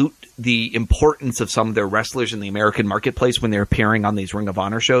sometimes dilute the importance of some of their wrestlers in the American marketplace when they're appearing on these Ring of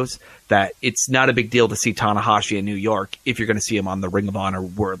Honor shows? That it's not a big deal to see Tanahashi in New York if you're going to see him on the Ring of Honor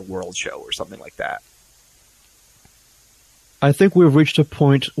World show or something like that. I think we've reached a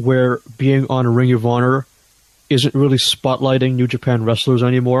point where being on a Ring of Honor isn't really spotlighting New Japan wrestlers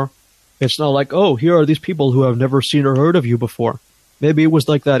anymore. It's not like, oh, here are these people who have never seen or heard of you before. Maybe it was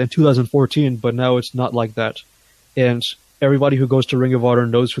like that in 2014, but now it's not like that. And everybody who goes to Ring of Honor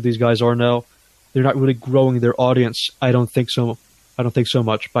knows who these guys are now. They're not really growing their audience. I don't think so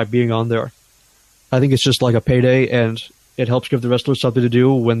much by being on there. I think it's just like a payday, and it helps give the wrestlers something to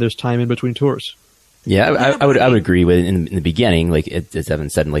do when there's time in between tours. Yeah, I would agree with it in the beginning. Like as Evan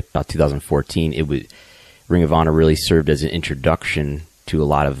said, in like about 2014, Ring of Honor really served as an introduction to a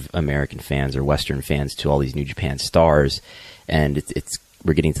lot of American fans or Western fans to all these New Japan stars, and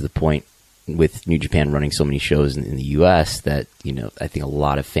we're getting to the point with New Japan running so many shows in the U.S. that, you know, I think a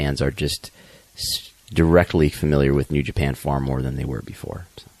lot of fans are just directly familiar with New Japan far more than they were before.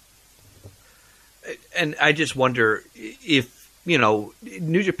 So. And I just wonder if, you know,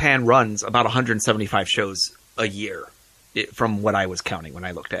 New Japan runs about 175 shows a year, from what I was counting when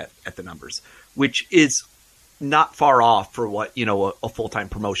I looked at the numbers, which is not far off for what, you know, a full-time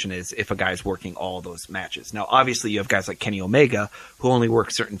promotion is if a guy's working all those matches. Now, obviously, you have guys like Kenny Omega who only work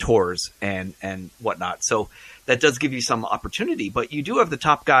certain tours and whatnot. So that does give you some opportunity. But you do have the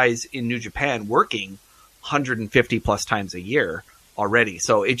top guys in New Japan working 150-plus times a year already.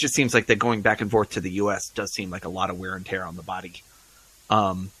 So it just seems like that going back and forth to the U.S. does seem like a lot of wear and tear on the body.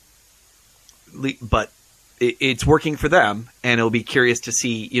 But it's working for them, and it'll be curious to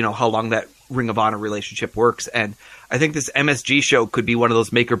see, you know, how long that Ring of Honor relationship works. And I think this MSG show could be one of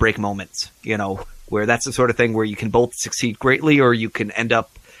those make or break moments, you know, where that's the sort of thing where you can both succeed greatly, or you can end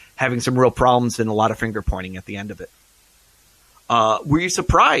up having some real problems and a lot of finger pointing at the end of it. Were you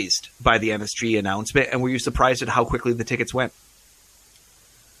surprised by the MSG announcement, and were you surprised at how quickly the tickets went?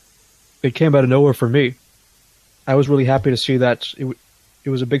 It came out of nowhere for me. I was really happy to see that. It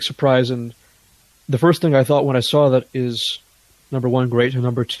was a big surprise, and the first thing I thought when I saw that is, number one, great, and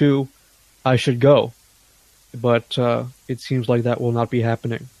number two, I should go. But it seems like that will not be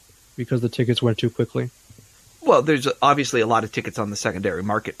happening because the tickets went too quickly. Well, there's obviously a lot of tickets on the secondary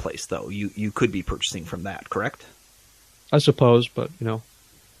marketplace, though. You could be purchasing from that, correct? I suppose, but, you know,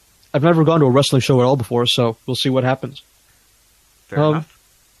 I've never gone to a wrestling show at all before, so we'll see what happens. Fair enough.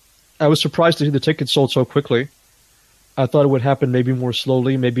 I was surprised to see the tickets sold so quickly. I thought it would happen maybe more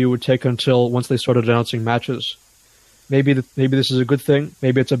slowly. Maybe it would take until once they started announcing matches. Maybe this is a good thing.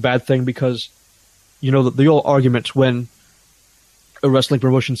 Maybe it's a bad thing because, you know, the old argument when a wrestling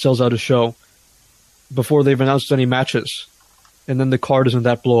promotion sells out a show before they've announced any matches, and then the card isn't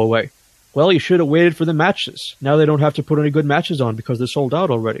that blow away. Well, you should have waited for the matches. Now they don't have to put any good matches on because they're sold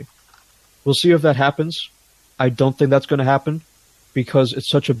out already. We'll see if that happens. I don't think that's going to happen because it's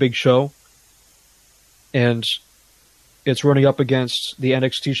such a big show, and it's running up against the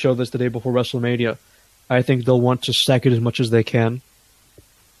NXT show that's the day before WrestleMania. I think they'll want to stack it as much as they can.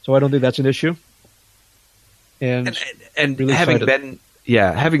 So I don't think that's an issue. And really having excited.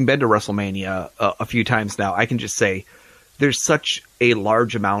 having been to WrestleMania a few times now, I can just say there's such a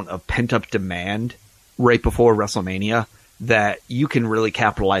large amount of pent-up demand right before WrestleMania that you can really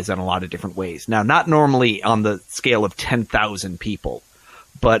capitalize on a lot of different ways. Now, not normally on the scale of 10,000 people,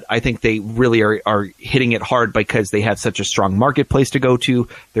 but I think they really are hitting it hard because they have such a strong marketplace to go to.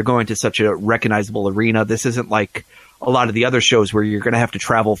 They're going to such a recognizable arena. This isn't like a lot of the other shows where you're going to have to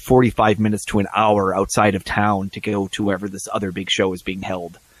travel 45 minutes to an hour outside of town to go to wherever this other big show is being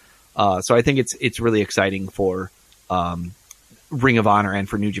held. So I think it's really exciting for Ring of Honor and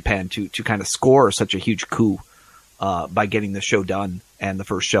for New Japan to kind of score such a huge coup by getting the show done, and the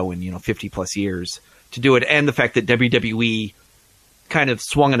first show in 50 plus years to do it, and the fact that WWE kind of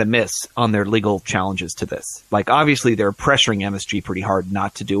swung and a miss on their legal challenges to this. Like, obviously they're pressuring MSG pretty hard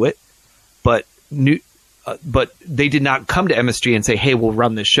not to do it, but they did not come to MSG and say, hey, we'll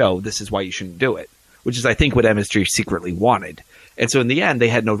run this show, this is why you shouldn't do it, which is I think what MSG secretly wanted. And so in the end, they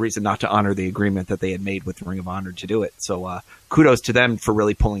had no reason not to honor the agreement that they had made with Ring of Honor to do it. So kudos to them for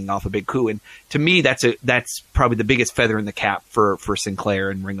really pulling off a big coup. And to me, that's probably the biggest feather in the cap for Sinclair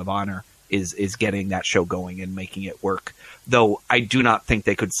and Ring of Honor is getting that show going and making it work. Though I do not think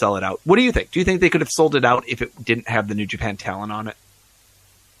they could sell it out. What do you think? Do you think they could have sold it out if it didn't have the New Japan talent on it?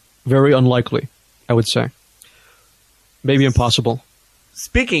 Very unlikely, I would say. Maybe impossible.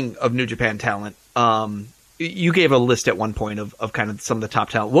 Speaking of New Japan talent, you gave a list at one point of kind of some of the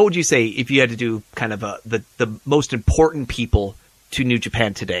top talent. What would you say if you had to do kind of the most important people to New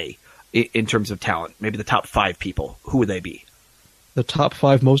Japan today in terms of talent? Maybe the top 5 people. Who would they be? The top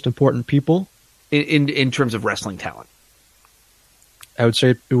 5 most important people? In terms of wrestling talent. I would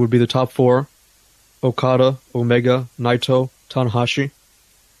say it would be the top 4. Okada, Omega, Naito, Tanahashi.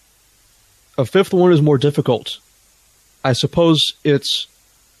 A 5th one is more difficult. I suppose it's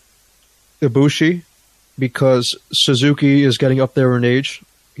Ibushi, because Suzuki is getting up there in age.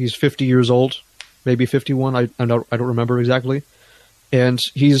 He's 50 years old, maybe 51. I don't remember exactly. And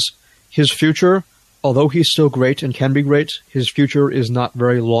his future, although he's still great and can be great, his future is not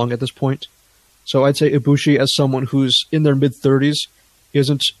very long at this point. So I'd say Ibushi, as someone who's in their mid-30s,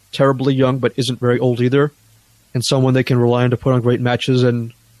 isn't terribly young, but isn't very old either, and someone they can rely on to put on great matches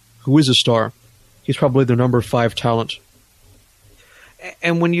and who is a star. He's probably their number 5 talent.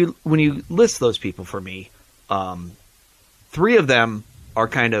 And when you list those people for me, Three of them are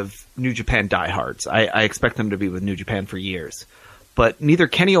kind of New Japan diehards. I expect them to be with New Japan for years. But neither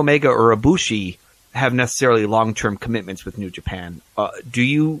Kenny Omega or Ibushi have necessarily long-term commitments with New Japan. Do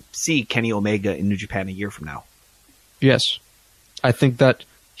you see Kenny Omega in New Japan a year from now? Yes. I think that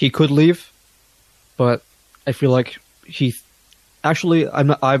he could leave, but I feel like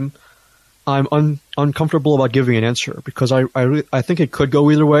I'm uncomfortable about giving an answer because I think it could go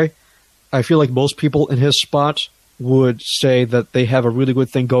either way. I feel like most people in his spot would say that they have a really good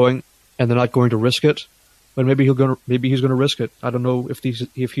thing going and they're not going to risk it. But maybe he's going to risk it. I don't know if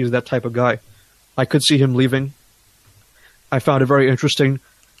he's that type of guy. I could see him leaving. I found it very interesting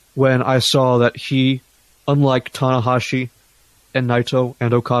when I saw that he, unlike Tanahashi and Naito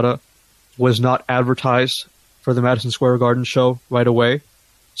and Okada, was not advertised for the Madison Square Garden show right away.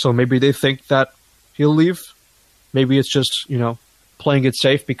 So maybe they think that he'll leave. Maybe it's just, playing it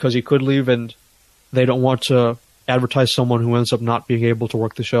safe because he could leave and they don't want to advertise someone who ends up not being able to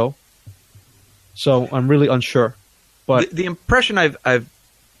work the show. So I'm really unsure. But the impression I've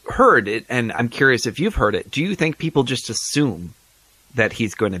heard it, and I'm curious if you've heard it, do you think people just assume that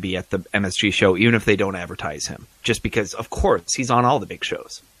he's going to be at the MSG show even if they don't advertise him? Just because, of course, he's on all the big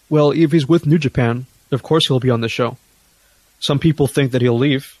shows. Well, if he's with New Japan, of course he'll be on the show. Some people think that he'll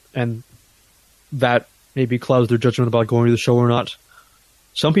leave, and that maybe clouds their judgment about going to the show or not.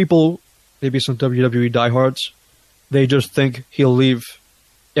 Some people, maybe some WWE diehards, they just think he'll leave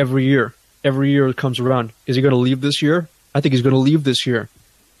every year. Every year it comes around. Is he going to leave this year? I think he's going to leave this year.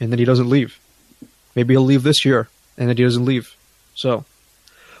 And then he doesn't leave. Maybe he'll leave this year, and then he doesn't leave. So,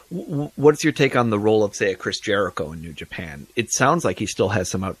 what's your take on the role of, say, a Chris Jericho in New Japan? It sounds like he still has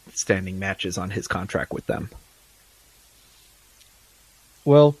some outstanding matches on his contract with them.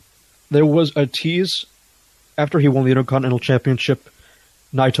 Well, there was a tease after he won the Intercontinental Championship.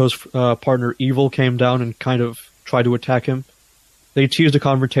 Naito's partner Evil came down and kind of tried to attack him. They teased a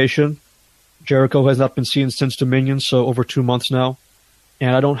confrontation. Jericho has not been seen since Dominion, so over 2 months now.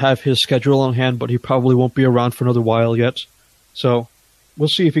 And I don't have his schedule on hand, but he probably won't be around for another while yet. So we'll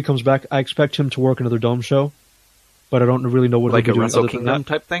see if he comes back. I expect him to work another Dome show, but I don't really know what like he'll be doing. Like a Wrestle Kingdom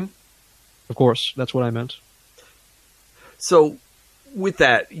type thing? Of course, that's what I meant. So with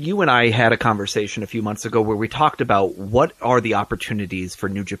that, you and I had a conversation a few months ago where we talked about what are the opportunities for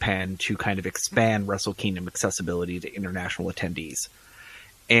New Japan to kind of expand Wrestle Kingdom accessibility to international attendees.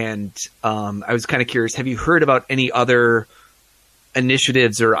 And I was kind of curious, have you heard about any other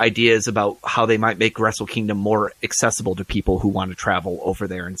initiatives or ideas about how they might make Wrestle Kingdom more accessible to people who want to travel over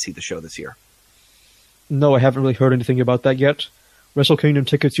there and see the show this year? No, I haven't really heard anything about that yet. Wrestle Kingdom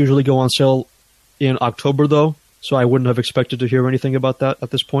tickets usually go on sale in October, though, so I wouldn't have expected to hear anything about that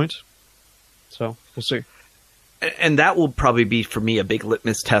at this point. So, we'll see. And that will probably be, for me, a big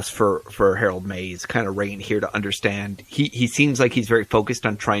litmus test for Harold Mays, kind of reign here to understand. He seems like he's very focused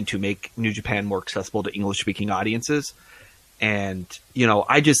on trying to make New Japan more accessible to English-speaking audiences. And,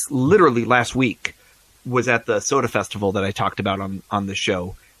 I just literally last week was at the Soda Festival that I talked about on the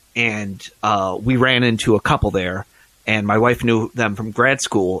show. And we ran into a couple there. And my wife knew them from grad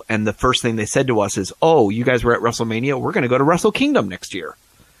school. And the first thing they said to us is, "Oh, you guys were at WrestleMania? We're going to go to Wrestle Kingdom next year."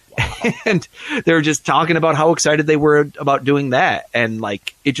 And they were just talking about how excited they were about doing that. And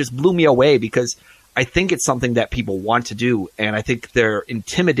it just blew me away because I think it's something that people want to do. And I think they're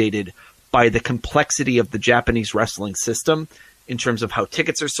intimidated by the complexity of the Japanese wrestling system in terms of how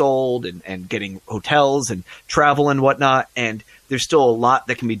tickets are sold and getting hotels and travel and whatnot. And there's still a lot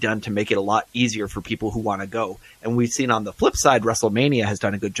that can be done to make it a lot easier for people who want to go. And we've seen on the flip side, WrestleMania has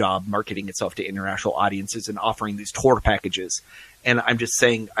done a good job marketing itself to international audiences and offering these tour packages. And I'm just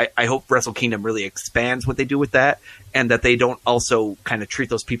saying, I hope Wrestle Kingdom really expands what they do with that, and that they don't also kind of treat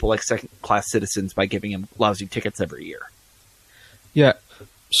those people like second-class citizens by giving them lousy tickets every year. Yeah.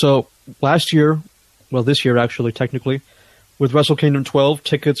 So last year, well, this year actually, technically, with Wrestle Kingdom 12,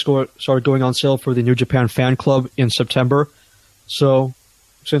 tickets started going on sale for the New Japan Fan Club in September. So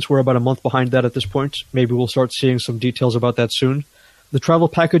since we're about a month behind that at this point, maybe we'll start seeing some details about that soon. The travel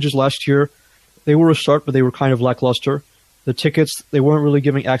packages last year, they were a start, but they were kind of lackluster. The tickets, they weren't really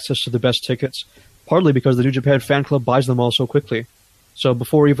giving access to the best tickets, partly because the New Japan Fan Club buys them all so quickly. So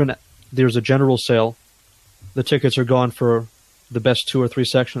before even there's a general sale, the tickets are gone for the best 2 or 3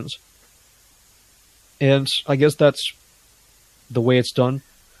 sections. And I guess that's the way it's done.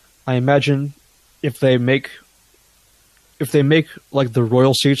 I imagine if they make like the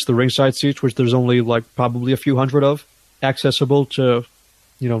royal seats, the ringside seats, which there's only probably a few hundred of, accessible to,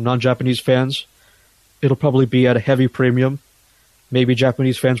 non-Japanese fans, it'll probably be at a heavy premium. Maybe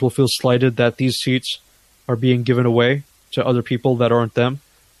Japanese fans will feel slighted that these seats are being given away to other people that aren't them.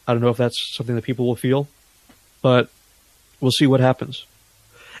 I don't know if that's something that people will feel. but we'll see what happens.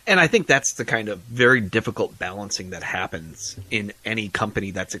 And I think that's the kind of very difficult balancing that happens in any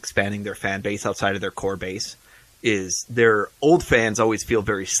company that's expanding their fan base outside of their core base. Is their old fans always feel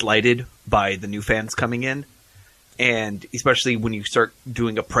very slighted by the new fans coming in. And especially when you start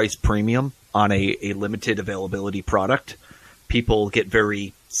doing a price premium on a limited availability product, people get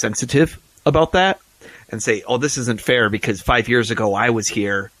very sensitive about that and say, oh, this isn't fair because 5 years ago I was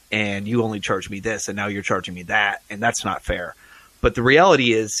here and you only charged me this and now you're charging me that. And that's not fair. But the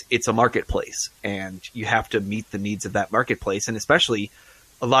reality is it's a marketplace and you have to meet the needs of that marketplace. And especially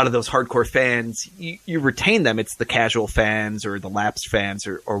a lot of those hardcore fans, you retain them. It's the casual fans or the lapsed fans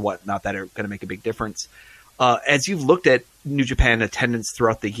or whatnot that are going to make a big difference. As you've looked at New Japan attendance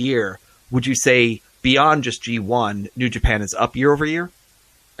throughout the year, would you say beyond just G1, New Japan is up year over year?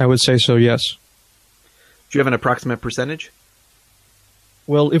 I would say so, yes. Do you have an approximate percentage?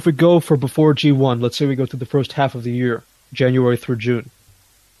 Well, if we go for before G1, let's say we go through the first half of the year, January through June.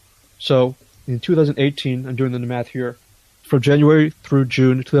 So in 2018, I'm doing the math here, from January through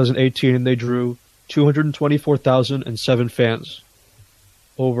June 2018, they drew 224,007 fans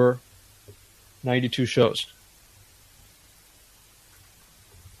over 92 shows.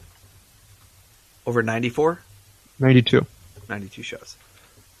 Over 94? 92. 92 shows.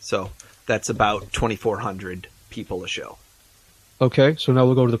 So that's about 2,400 people a show. Okay, so now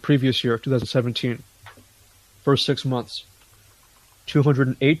we'll go to the previous year, 2017. First 6 months,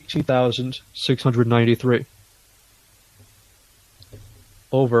 218,693.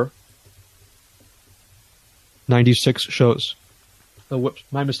 Over 96 shows. Oh, whoops,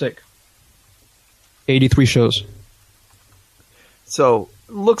 my mistake. 83 shows. So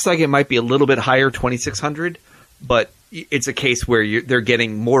looks like it might be a little bit higher, 2,600, but it's a case where they're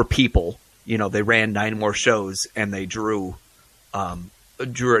getting more people. You know, they ran 9 more shows and they drew a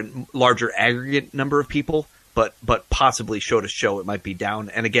larger aggregate number of people. But possibly show to show it might be down.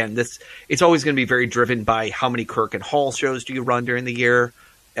 And again, it's always going to be very driven by how many Kirk and Hall shows do you run during the year,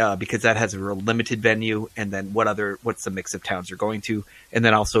 because that has a real limited venue. And then what's the mix of towns you're going to, and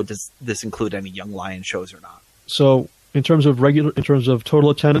then also does this include any Young Lion shows or not? So in terms of total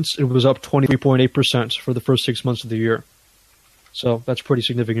attendance, it was up 23.8% for the first 6 months of the year. So that's pretty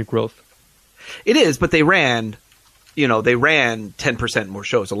significant growth. It is, but they ran 10% more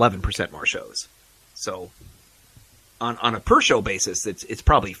shows, 11% more shows. So on a per show basis, it's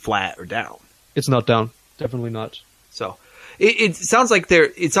probably flat or down. It's not down, definitely not. So it sounds like they're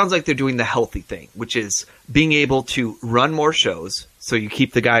doing the healthy thing, which is being able to run more shows, so you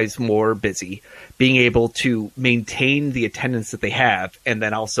keep the guys more busy, being able to maintain the attendance that they have, and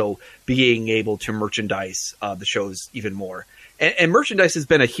then also being able to merchandise the shows even more. And merchandise has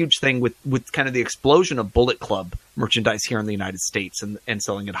been a huge thing with kind of the explosion of Bullet Club merchandise here in the United States and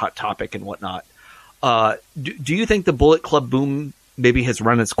selling at Hot Topic and whatnot. Do you think the Bullet Club boom maybe has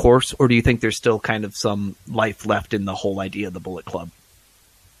run its course, or do you think there's still kind of some life left in the whole idea of the Bullet Club?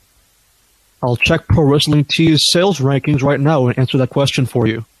 I'll check Pro Wrestling Tees sales rankings right now and answer that question for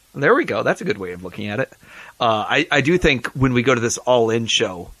you. There we go. That's a good way of looking at it. I do think when we go to this All-In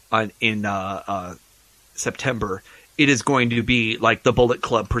show in September, it is going to be like the Bullet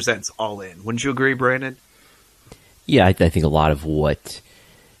Club presents All-In. Wouldn't you agree, Brandon? Yeah, I think a lot of what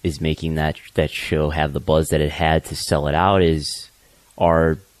is making that show have the buzz that it had to sell it out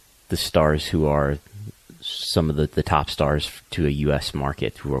are the stars who are some of the top stars to a U.S.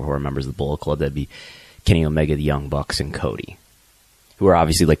 market who are members of the Bullet Club. That'd be Kenny Omega, the Young Bucks, and Cody, who are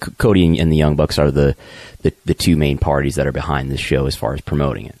obviously like Cody and the Young Bucks are the two main parties that are behind this show as far as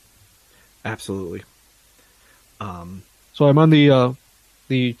promoting it. Absolutely. So I'm on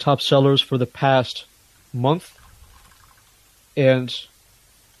the top sellers for the past month, and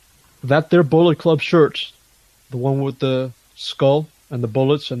that their Bullet Club shirt, the one with the skull and the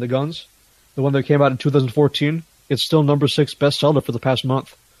bullets and the guns, the one that came out in 2014, it's still number 6 bestseller for the past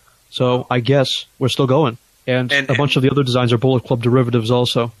month. So I guess we're still going. And a bunch of the other designs are Bullet Club derivatives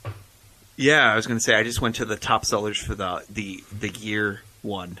also. Yeah, I was going to say, I just went to the top sellers for the year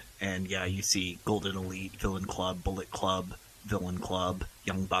one, and yeah, you see Golden Elite, Villain Club, Bullet Club, Villain Club,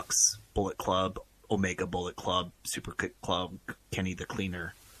 Young Bucks, Bullet Club, Omega Bullet Club, Super Kick Club, Kenny the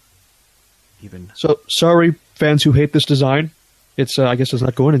Cleaner. So sorry, fans who hate this design. It's I guess it's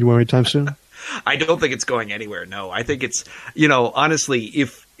not going anywhere anytime soon. I don't think it's going anywhere. No, I think it's, honestly,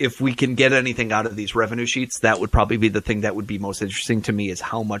 if we can get anything out of these revenue sheets, that would probably be the thing that would be most interesting to me, is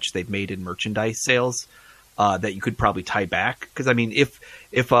how much they've made in merchandise sales that you could probably tie back. Because I mean, if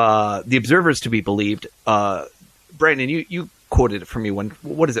the Observer is to be believed, Brandon, you quoted it for me.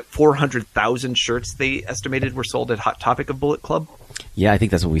 What is it? 400,000 shirts they estimated were sold at Hot Topic of Bullet Club. Yeah, I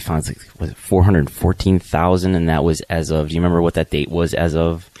think that's what we found. It's like, was it 414,000? And that was as of, do you remember what that date was as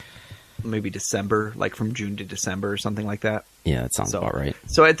of? Maybe December, like from June to December or something like that. Yeah, that sounds about right.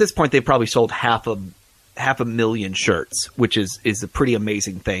 So at this point, they probably sold half a million shirts, which is a pretty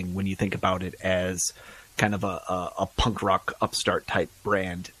amazing thing when you think about it as kind of a punk rock upstart type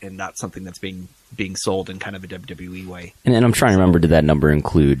brand and not something that's being sold in kind of a WWE way. And I'm trying to remember, did that number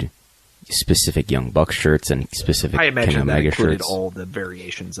include specific Young Bucks shirts and specific I imagine Kenny that Omega included shirts? all the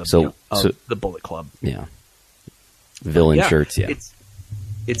variations of, So the Bullet Club. Yeah. Villain shirts, yeah.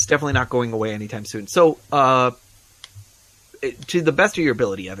 It's definitely not going away anytime soon. So, to the best of your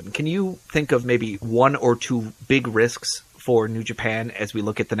ability, Evan, can you think of maybe one or two big risks for New Japan as we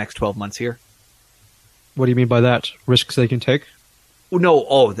look at the next 12 months here? What do you mean by that? Risks they can take?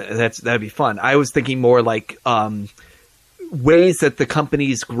 No, that'd be fun. I was thinking more like ways that the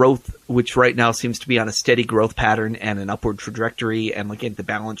company's growth, which right now seems to be on a steady growth pattern and an upward trajectory, and looking at the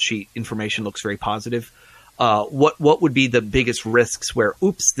balance sheet information looks very positive. What would be the biggest risks where,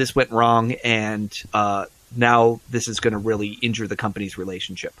 oops, this went wrong, and now this is going to really injure the company's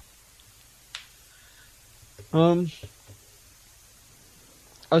relationship? I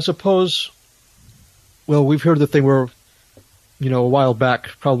suppose. Well, we've heard the thing where, a while back,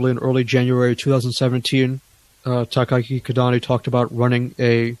 probably in early January 2017, Takaaki Kadani talked about running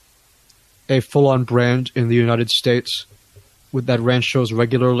a full-on brand in the United States with that ran shows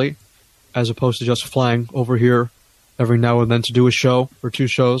regularly, as opposed to just flying over here every now and then to do a show or two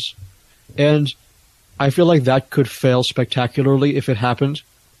shows. And I feel like that could fail spectacularly if it happened.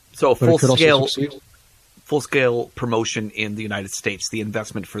 So but it could also full-scale promotion in the United States, the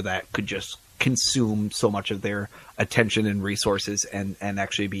investment for that could just consume so much of their attention and resources and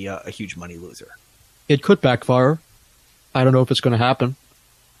actually be a huge money loser. It could backfire. I don't know if it's going to happen.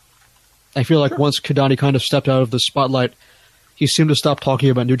 I feel like once Kadani kind of stepped out of the spotlight, he seemed to stop talking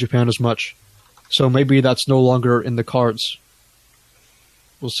about New Japan as much. So maybe that's no longer in the cards.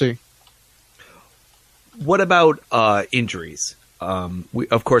 We'll see. What about injuries?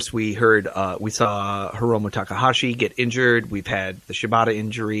 We heard we saw Hiromu Takahashi get injured. We've had the Shibata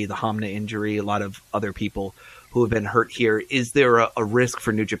injury, the Hamna injury, a lot of other people who have been hurt here. Is there a risk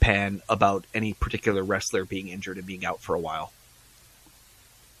for New Japan about any particular wrestler being injured and being out for a while?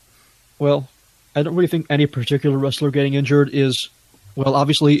 Well, I don't really think any particular wrestler getting injured is... Well,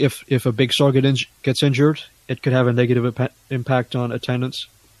 obviously, if a big star gets injured, it could have a negative impact on attendance.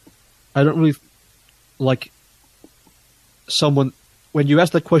 I don't really like someone... When you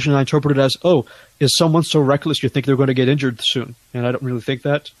ask that question, I interpret it as, is someone so reckless you think they're going to get injured soon? And I don't really think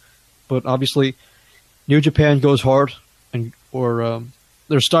that. But obviously, New Japan goes hard, or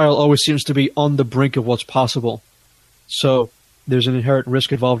their style always seems to be on the brink of what's possible. So there's an inherent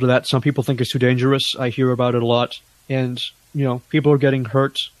risk involved in that. Some people think it's too dangerous. I hear about it a lot. And, people are getting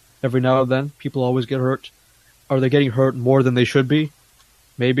hurt every now and then. People always get hurt. Are they getting hurt more than they should be?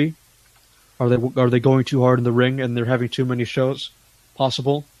 Maybe. Are they going too hard in the ring and they're having too many shows?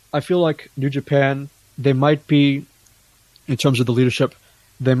 Possible. I feel like New Japan, they might be, in terms of the leadership,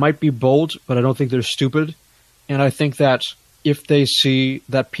 they might be bold, but I don't think they're stupid. And I think that if they see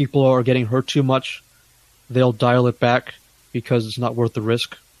that people are getting hurt too much, they'll dial it back because it's not worth the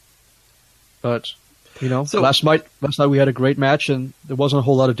risk. But, so, last night we had a great match, and there wasn't a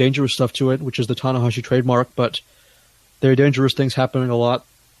whole lot of dangerous stuff to it, which is the Tanahashi trademark, but there are dangerous things happening a lot,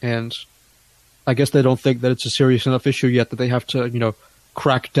 and I guess they don't think that it's a serious enough issue yet that they have to,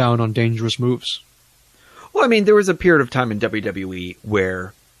 crack down on dangerous moves. Well, I mean, there was a period of time in WWE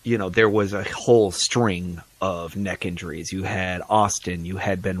where, there was a whole string of neck injuries. You had Austin, you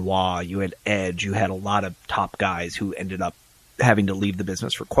had Benoit, you had Edge, you had a lot of top guys who ended up having to leave the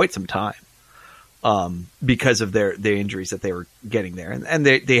business for quite some time because of their injuries that they were getting there. And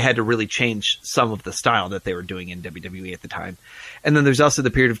they had to really change some of the style that they were doing in WWE at the time. And then there's also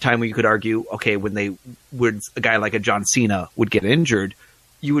the period of time where you could argue, okay, when a guy like a John Cena would get injured,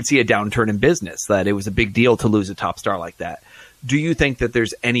 you would see a downturn in business, that it was a big deal to lose a top star like that. Do you think that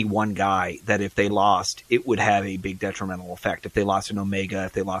there's any one guy that if they lost, it would have a big detrimental effect? If they lost an Omega,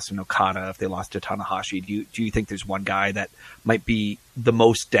 if they lost an Okada, if they lost a Tanahashi, do you think there's one guy that might be the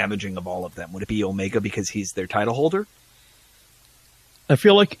most damaging of all of them? Would it be Omega because he's their title holder? I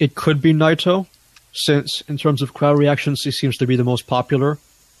feel like it could be Naito, since in terms of crowd reactions, he seems to be the most popular.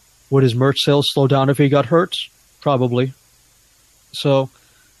 Would his merch sales slow down if he got hurt? Probably. So,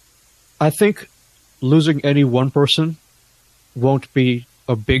 I think losing any one person won't be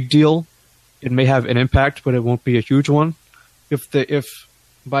a big deal. It may have an impact, but it won't be a huge one. If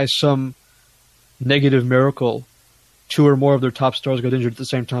by some negative miracle, two or more of their top stars got injured at the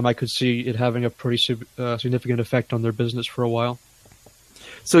same time, I could see it having a pretty significant effect on their business for a while.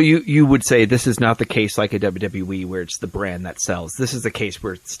 So you would say this is not the case like a WWE where it's the brand that sells. This is the case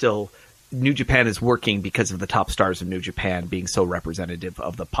where it's still New Japan is working because of the top stars of New Japan being so representative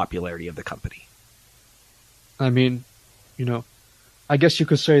of the popularity of the company. I mean, I guess you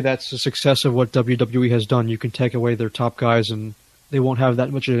could say that's the success of what WWE has done. You can take away their top guys and they won't have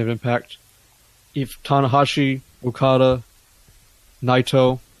that much of an impact. If Tanahashi, Okada,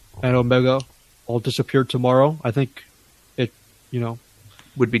 Naito, and Omega all disappeared tomorrow, I think it,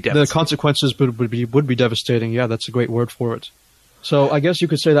 would be devastating. The consequences would be devastating. Yeah, that's a great word for it. So I guess you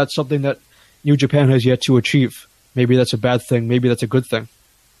could say that's something that New Japan has yet to achieve. Maybe that's a bad thing. Maybe that's a good thing.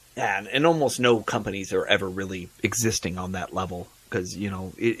 Yeah, and almost no companies are ever really existing on that level because,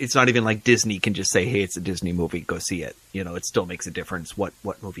 it's not even like Disney can just say, hey, it's a Disney movie, go see it. It still makes a difference what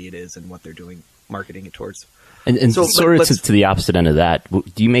movie it is and what they're doing, marketing it towards. And so sort of to the opposite end of that,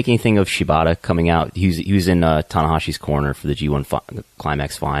 do you make anything of Shibata coming out? He was in Tanahashi's corner for the G1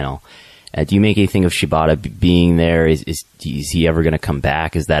 Climax final. Do you make anything of Shibata being there? Is he ever going to come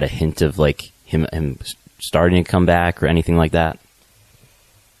back? Is that a hint of like him starting to come back or anything like that?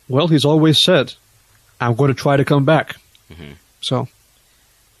 Well, he's always said, "I'm going to try to come back." Mm-hmm. So,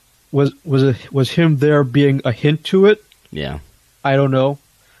 was him there being a hint to it? Yeah, I don't know.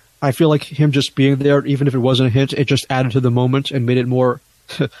 I feel like him just being there, even if it wasn't a hint, it just added to the moment and made it more.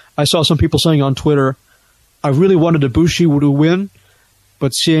 I saw some people saying on Twitter, "I really wanted Ibushi to win, but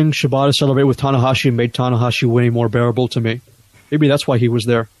seeing Shibata celebrate with Tanahashi made Tanahashi winning more bearable to me." Maybe that's why he was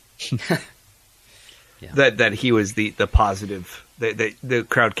there. Yeah. That he was the positive. The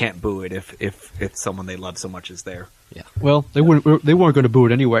crowd can't boo it if someone they love so much is there. Yeah. Well, they weren't going to boo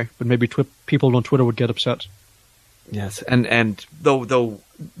it anyway, but maybe people on Twitter would get upset. Yes, and though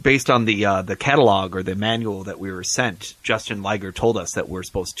based on the catalog or the manual that we were sent, Justin Liger told us that we're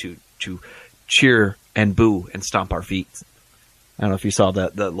supposed to cheer and boo and stomp our feet. I don't know if you saw the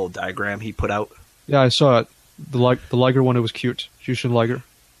little diagram he put out. Yeah, I saw it. The Liger one, it was cute. Jushin Liger.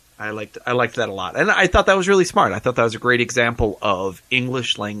 I liked that a lot, and I thought that was really smart. I thought that was a great example of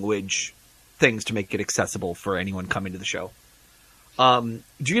English language things to make it accessible for anyone coming to the show. Do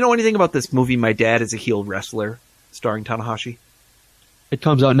you know anything about this movie, My Dad is a Heel Wrestler, starring Tanahashi? It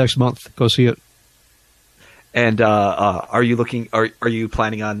comes out next month. Go see it. And are you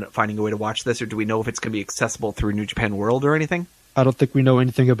planning on finding a way to watch this, or do we know if it's going to be accessible through New Japan World or anything? I don't think we know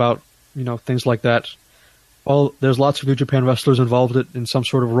anything about things like that. There's lots of New Japan wrestlers involved in some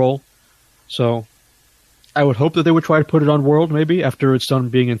sort of role, so I would hope that they would try to put it on World maybe after it's done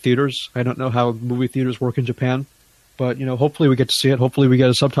being in theaters. I don't know how movie theaters work in Japan, but hopefully we get to see it. Hopefully we get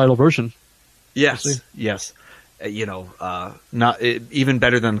a subtitle version. Yes, we'll yes. Not even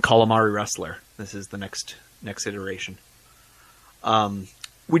better than Calamari Wrestler. This is the next iteration.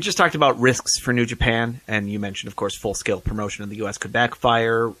 We just talked about risks for New Japan, and you mentioned, of course, full-scale promotion in the U.S. could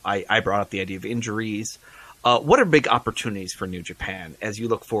backfire. I brought up the idea of injuries. What are big opportunities for New Japan as you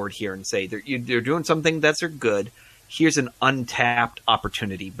look forward here and say they're doing something that's good? Here's an untapped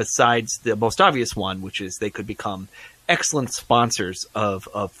opportunity besides the most obvious one, which is they could become excellent sponsors of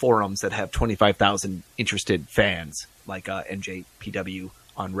forums that have 25,000 interested fans, like NJPW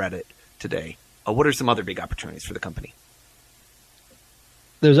on Reddit today. What are some other big opportunities for the company?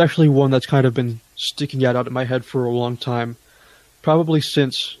 There's actually one that's kind of been sticking out in my head for a long time, probably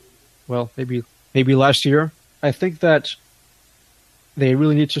since, maybe last year. I think that they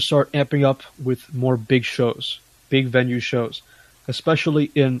really need to start amping up with more big shows, big venue shows,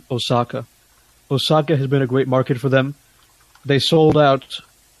 especially in Osaka. Osaka has been a great market for them. They sold out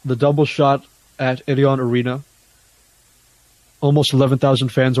the double shot at Irion Arena. Almost 11,000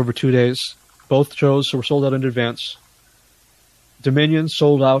 fans over 2 days. Both shows were sold out in advance. Dominion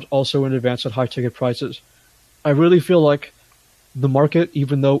sold out also in advance at high ticket prices. I really feel like the market,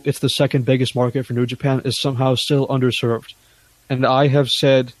 even though it's the second biggest market for New Japan, is somehow still underserved. And I have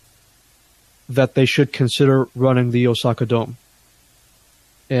said that they should consider running the Osaka Dome.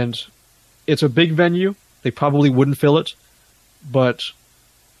 And it's a big venue. They probably wouldn't fill it. But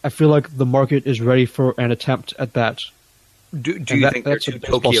I feel like the market is ready for an attempt at that. Do you think they're too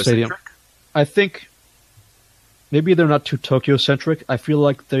Tokyo-centric? I think maybe they're not too Tokyo-centric. I feel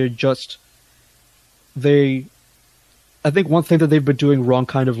like I think one thing that they've been doing wrong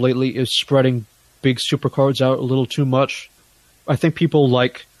kind of lately is spreading big supercards out a little too much. I think people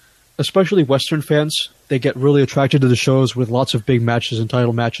especially Western fans, they get really attracted to the shows with lots of big matches and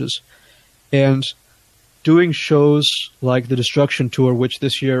title matches. And doing shows like the Destruction Tour, which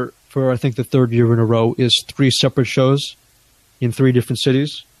this year, for I think the third year in a row, is 3 separate shows in 3 different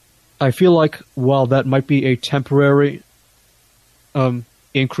cities. I feel like while that might be a temporary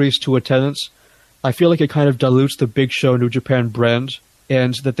increase to attendance, I feel like it kind of dilutes the big show New Japan brand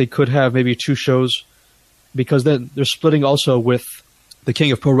and that they could have maybe 2 shows, because then they're splitting also with the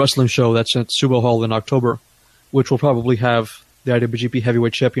King of Pro Wrestling show that's at Sumo Hall in October, which will probably have the IWGP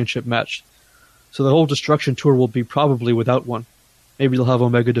Heavyweight Championship match. So the whole Destruction Tour will be probably without one. Maybe they'll have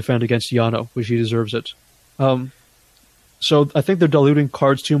Omega defend against Yano, which he deserves it. So I think they're diluting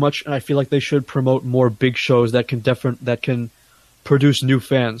cards too much, and I feel like they should promote more big shows that can produce new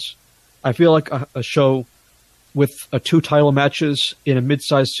fans. I feel like a show with 2 title matches in a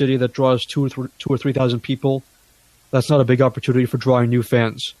mid-sized city that draws 2,000 or 3,000 people, that's not a big opportunity for drawing new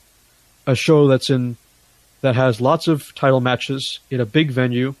fans. A show that has lots of title matches in a big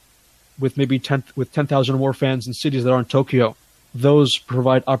venue with maybe 10,000 or more fans in cities that aren't Tokyo, those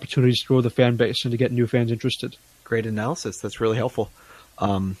provide opportunities to grow the fan base and to get new fans interested. Great analysis. That's really helpful.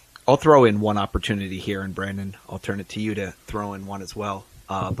 I'll throw in one opportunity here, and Brandon, I'll turn it to you to throw in one as well.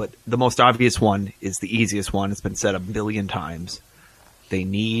 But the most obvious one is the easiest one. It's been said a million times. They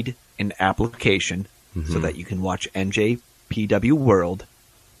need an application so that you can watch NJPW World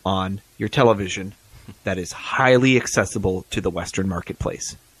on your television that is highly accessible to the Western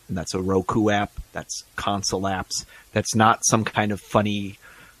marketplace. And that's a Roku app. That's console apps. That's not some kind of funny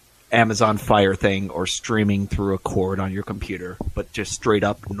Amazon Fire thing or streaming through a cord on your computer, but just straight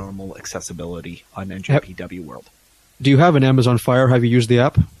up normal accessibility on NJPW World. Do you have an Amazon Fire? Have you used the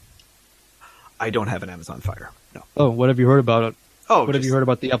app? I don't have an Amazon Fire, no. Oh, what have you heard about it? What have you heard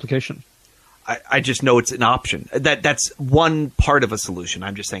about the application? I just know it's an option. That's one part of a solution.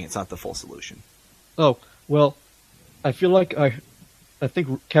 I'm just saying it's not the full solution. Oh, well, I feel like I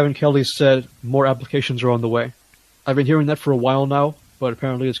think Kevin Kelly said more applications are on the way. I've been hearing that for a while now, but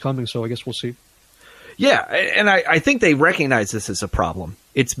apparently it's coming, so I guess we'll see. Yeah, and I think they recognize this as a problem.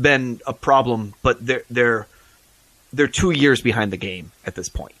 It's been a problem, but they're 2 years behind the game at this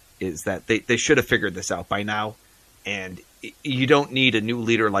point. Is that they should have figured this out by now, and you don't need a new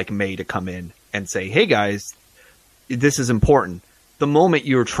leader like May to come in and say, hey guys, this is important. The moment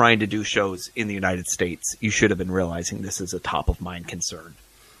you're trying to do shows in the United States, you should have been realizing this is a top of mind concern.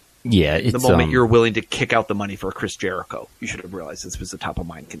 Yeah, it's, the moment you're willing to kick out the money for Chris Jericho, you should have realized this was a top of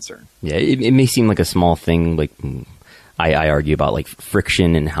mind concern. Yeah, it may seem like a small thing. Like I argue about like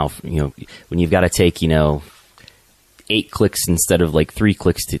friction and how, when you've got to take 8 clicks instead of like 3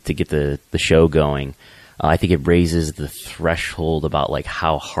 clicks to get the show going. I think it raises the threshold about like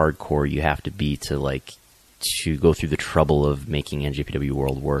how hardcore you have to be to go through the trouble of making NJPW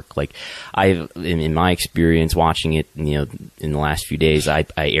World work. Like in my experience watching it, in the last few days, I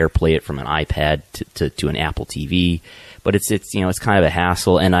AirPlay it from an iPad to an Apple TV, but it's kind of a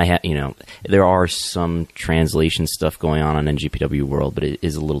hassle. And there are some translation stuff going on NJPW World, but it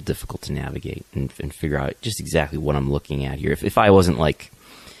is a little difficult to navigate and figure out just exactly what I'm looking at here. If I wasn't like,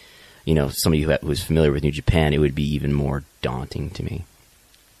 somebody who was familiar with New Japan, it would be even more daunting to me.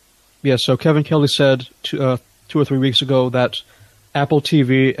 Yeah, so Kevin Kelly said 2 or 3 weeks ago that Apple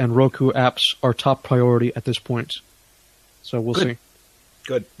TV and Roku apps are top priority at this point. So we'll see.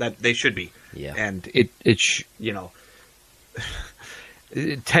 Good. That they should be. Yeah. And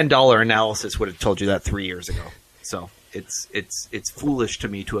 $10 analysis would have told you that 3 years ago. So it's foolish to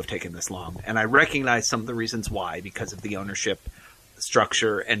me to have taken this long. And I recognize some of the reasons why, because of the ownership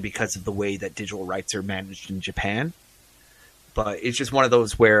structure and because of the way that digital rights are managed in Japan. But it's just one of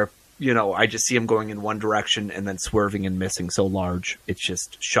those where, I just see them going in one direction and then swerving and missing so large. It's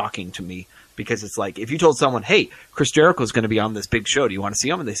just shocking to me, because it's like if you told someone, hey, Chris Jericho's going to be on this big show. Do you want to see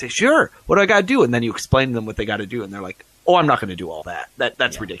him? And they say, sure. What do I got to do? And then you explain to them what they got to do. And they're like, oh, I'm not going to do all that.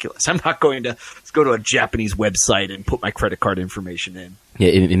 That's ridiculous. I'm not going to go to a Japanese website and put my credit card information in. Yeah,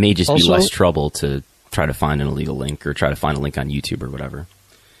 it may just be less trouble to try to find an illegal link or try to find a link on YouTube or whatever.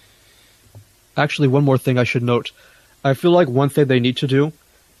 Actually, one more thing I should note. I feel like one thing they need to do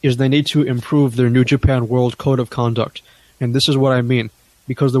is they need to improve their New Japan World Code of Conduct. And this is what I mean.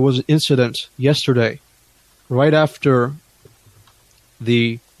 Because there was an incident yesterday, right after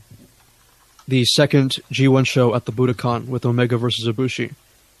the second G1 show at the Budokan with Omega versus Ibushi.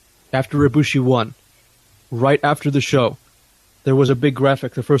 After Ibushi won, right after the show, there was a big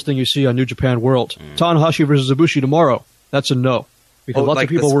graphic, the first thing you see on New Japan World. Tanahashi versus Ibushi tomorrow. That's a no. Because lots of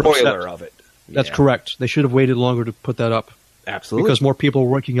people were upset. Of it. That's correct. They should have waited longer to put that up. Absolutely. Because more people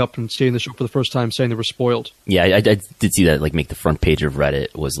were waking up and seeing the show for the first time saying they were spoiled. Yeah, I did see that make the front page of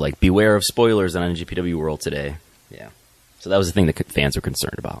Reddit was like, beware of spoilers on NJPW World today. Yeah. So that was the thing that fans were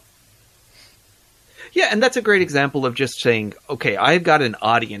concerned about. Yeah, and that's a great example of just saying, okay, I've got an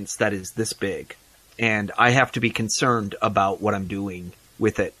audience that is this big, and I have to be concerned about what I'm doing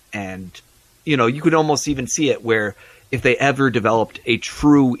with it. And, you could almost even see it where if they ever developed a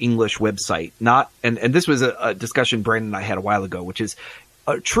true English website. And this was a discussion Brandon and I had a while ago, which is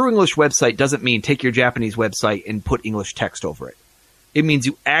a true English website doesn't mean take your Japanese website and put English text over it. It means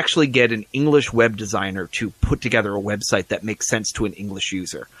you actually get an English web designer to put together a website that makes sense to an English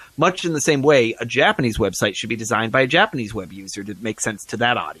user. Much in the same way, a Japanese website should be designed by a Japanese web user to make sense to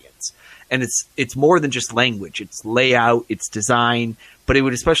that audience. And it's more than just language. It's layout, it's design, but it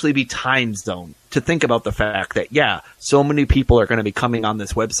would especially be time zone to think about the fact that, so many people are going to be coming on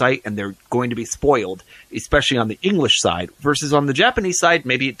this website and they're going to be spoiled, especially on the English side, versus on the Japanese side,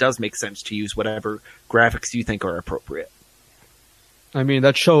 maybe it does make sense to use whatever graphics you think are appropriate. I mean,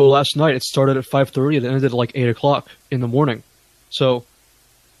 that show last night, it started at 5:30 and it ended at like 8 o'clock in the morning. So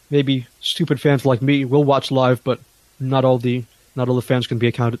maybe stupid fans like me will watch live, but not all the fans can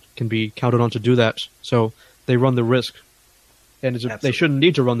be counted on to do that. So they run the risk, and they shouldn't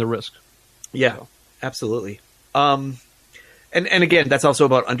need to run the risk. Yeah, absolutely. And again, that's also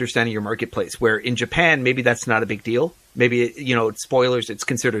about understanding your marketplace, where in Japan, maybe that's not a big deal. Maybe, it's spoilers, it's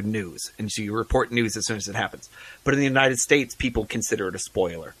considered news. And so you report news as soon as it happens. But in the United States, people consider it a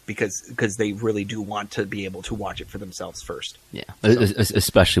spoiler because they really do want to be able to watch it for themselves first. Yeah,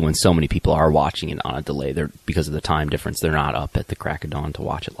 especially when so many people are watching it on a delay. Because of the time difference, they're not up at the crack of dawn to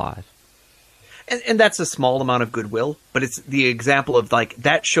watch it live. And that's a small amount of goodwill, but it's the example of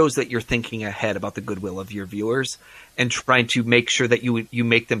that shows that you're thinking ahead about the goodwill of your viewers and trying to make sure that you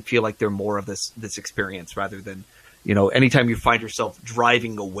make them feel like they're more of this experience rather than, anytime you find yourself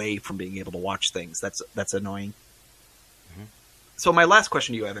driving away from being able to watch things, that's annoying. Mm-hmm. So my last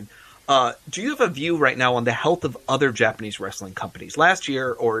question to you, Evan, do you have a view right now on the health of other Japanese wrestling companies? Last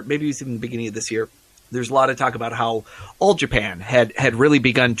year, or maybe it was even the beginning of this year, there's a lot of talk about how All Japan had really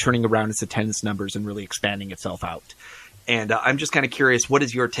begun turning around its attendance numbers and really expanding itself out. And I'm just kind of curious, what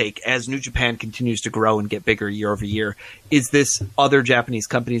is your take as New Japan continues to grow and get bigger year over year? Is this other Japanese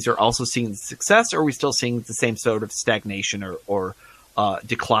companies are also seeing success, or are we still seeing the same sort of stagnation or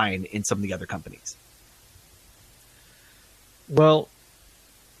decline in some of the other companies? Well,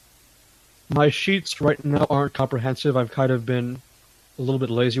 my sheets right now aren't comprehensive. I've kind of been a little bit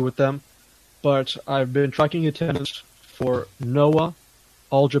lazy with them. But I've been tracking attendance for Noah,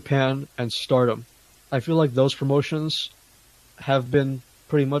 All Japan, and Stardom. I feel like those promotions have been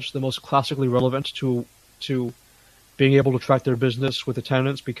pretty much the most classically relevant to being able to track their business with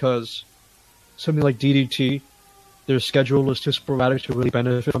attendance, because something like DDT, their schedule is too sporadic to really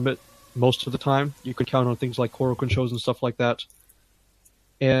benefit from it most of the time. You could count on things like Korakuen shows and stuff like that.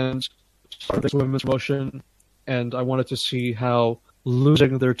 And Stardom's women's promotion, and I wanted to see how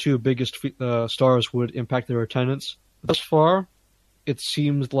losing their two biggest stars would impact their attendance. Thus far, it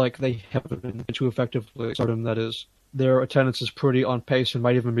seems like they haven't been too effectively. Stardom, that is. Their attendance is pretty on pace and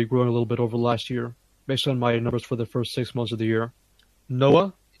might even be growing a little bit over last year, based on my numbers for the first 6 months of the year.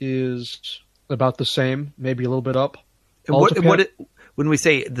 Noah is about the same, maybe a little bit up. When we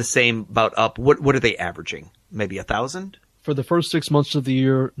say the same, about up, what are they averaging? Maybe 1,000? For the first 6 months of the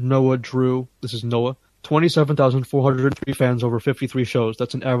year, Noah drew, this is Noah, 27,403 fans over 53 shows.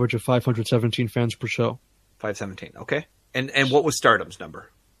 That's an average of 517 fans per show. 517, okay. And what was Stardom's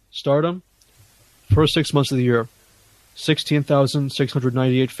number? Stardom, first 6 months of the year,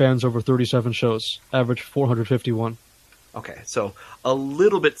 16,698 fans over 37 shows. Average 451. Okay, so a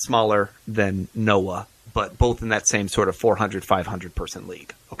little bit smaller than Noah, but both in that same sort of 400, 500 person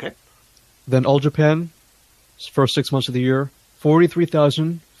league. Okay. Then All Japan, first 6 months of the year,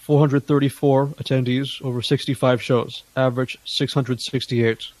 43,434 attendees over 65 shows. Average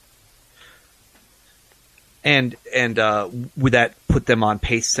 668. And would that put them on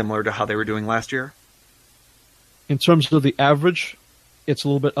pace similar to how they were doing last year? In terms of the average, it's a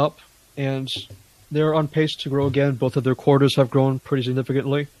little bit up, and they're on pace to grow again. Both of their quarters have grown pretty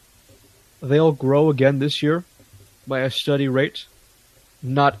significantly. They'll grow again this year by a steady rate.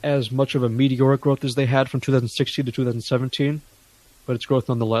 Not as much of a meteoric growth as they had from 2016 to 2017, but it's growth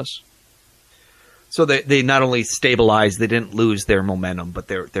nonetheless. So they not only stabilized, they didn't lose their momentum, but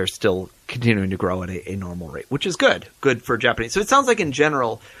they're still continuing to grow at a normal rate, which is good for Japanese. So it sounds like in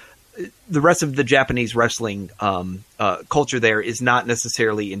general, the rest of the Japanese wrestling culture there is not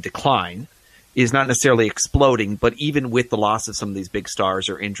necessarily in decline, is not necessarily exploding, but even with the loss of some of these big stars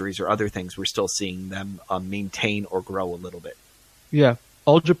or injuries or other things, we're still seeing them maintain or grow a little bit. Yeah.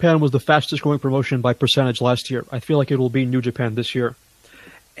 All Japan was the fastest growing promotion by percentage last year. I feel like it will be New Japan this year.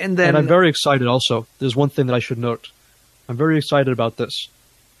 And I'm very excited also. There's one thing that I should note. I'm very excited about this.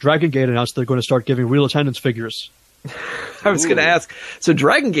 Dragon Gate announced they're going to start giving real attendance figures. I was going to ask. So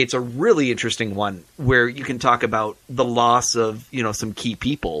Dragon Gate's a really interesting one where you can talk about the loss of, some key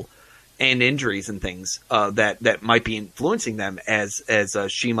people and injuries and things that might be influencing them as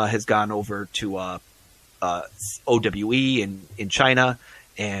CIMA has gone over to OWE in China,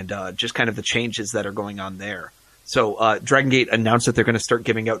 and just kind of the changes that are going on there. So Dragon Gate announced that they're going to start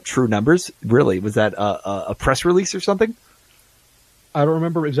giving out true numbers. Really? Was that a press release or something? I don't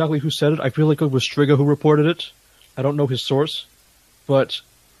remember exactly who said it. I feel like it was Striga who reported it. I don't know his source. But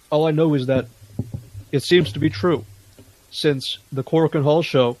all I know is that it seems to be true. Since the Korakuen Hall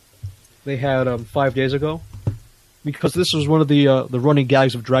show they had 5 days ago, because this was one of the running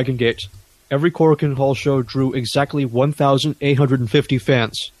gags of Dragon Gate. Every Korakuen Hall show drew exactly 1,850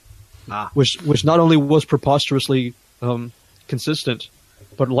 fans, which not only was preposterously consistent,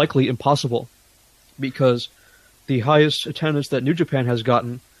 but likely impossible, because the highest attendance that New Japan has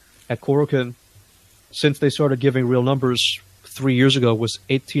gotten at Korakuen since they started giving real numbers 3 years ago was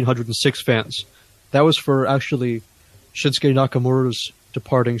 1,806 fans. That was for actually Shinsuke Nakamura's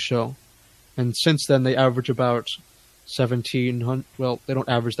departing show. And since then, they average about 1,700. Well, they don't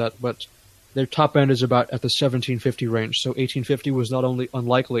average that, but their top end is about at the 1,750 range. So 1,850 was not only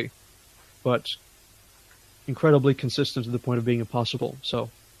unlikely, but incredibly consistent to the point of being impossible. So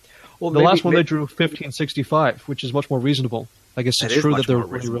the last one they drew 1,565, which is much more reasonable. I guess it's true that they're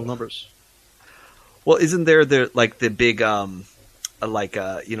really real numbers. Well, isn't there the big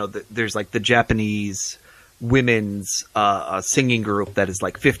there's like the Japanese women's singing group that is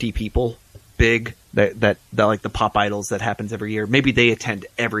like 50 people big, that like the Pop Idols that happens every year. Maybe they attend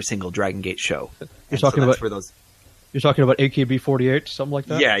every single Dragon Gate show. You're talking about AKB48, something like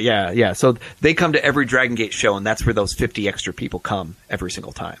that? Yeah. So they come to every Dragon Gate show, and that's where those 50 extra people come every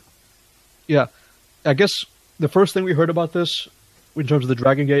single time. Yeah. I guess the first thing we heard about this in terms of the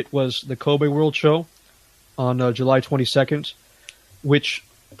Dragon Gate was the Kobe World Show on July 22nd, which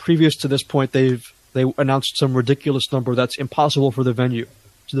previous to this point they announced some ridiculous number that's impossible for the venue,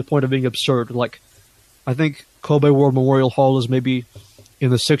 to the point of being absurd. Like, I think Kobe World Memorial Hall is maybe in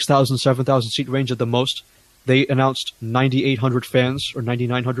the 6,000, 7,000 seat range at the most. They announced 9,800 fans or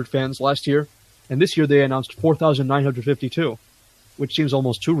 9,900 fans last year, and this year they announced 4,952, which seems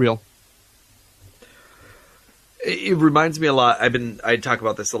almost too real. It reminds me a lot. I talk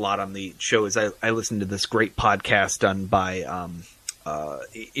about this a lot on the show. Is I listen to this great podcast done by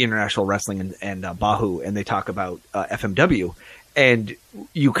International Wrestling and Bahu, and they talk about FMW, and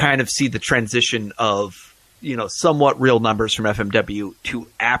you kind of see the transition of, you know, somewhat real numbers from FMW to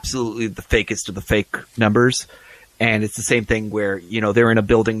absolutely the fakest of the fake numbers. And it's the same thing where, you know, they're in a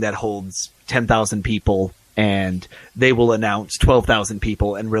building that holds 10,000 people and they will announce 12,000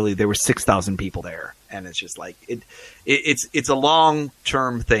 people, and really there were 6,000 people there. And it's just like it's a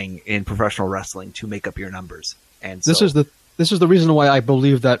long-term thing in professional wrestling to make up your numbers. And so, this is the reason why I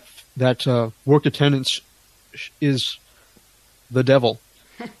believe that worked attendance is the devil,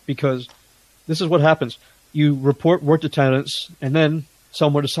 because this is what happens. You report worked attendance, and then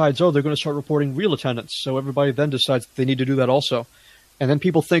someone decides, oh, they're going to start reporting real attendance. So everybody then decides they need to do that also. And then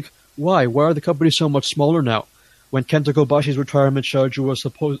people think, why? Why are the companies so much smaller now? When Kenta Kobashi's retirement show drew a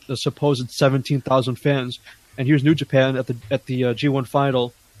supposed 17,000 fans, and here's New Japan at the G1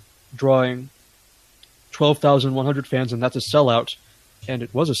 final drawing 12,100 fans, and that's a sellout. And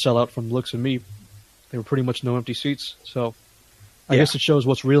it was a sellout from the looks of me. There were pretty much no empty seats. So I guess it shows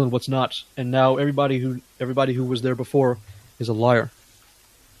what's real and what's not. And now everybody who was there before is a liar.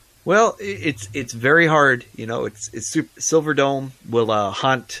 Well, it's very hard. You know, Silver Dome will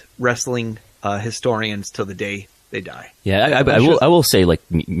haunt wrestling historians till the day they die. Yeah, I will say, like,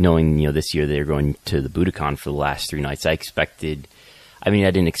 knowing, you know, this year they're going to the Budokan for the last 3 nights, I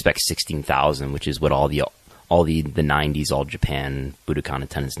didn't expect 16,000, which is what all the 90s All Japan Budokan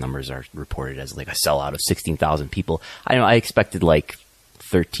attendance numbers are reported as, like a sellout of 16,000 people. I expected like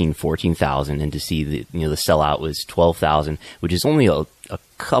 13,000, 14,000, and to see the sellout was 12,000, which is only a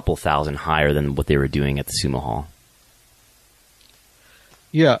couple thousand higher than what they were doing at the Sumo Hall.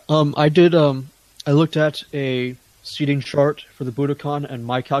 Yeah, I looked at a seating chart for the Budokan, and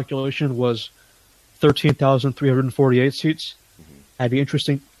my calculation was 13,348 seats. Mm-hmm. I'd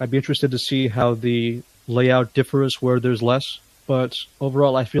be interested to see how the layout differs where there's less, but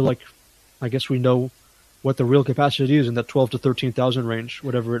overall I guess we know what the real capacity is in that 12 to 13,000 range,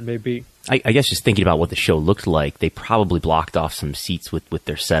 whatever it may be. I guess just thinking about what the show looked like, they probably blocked off some seats with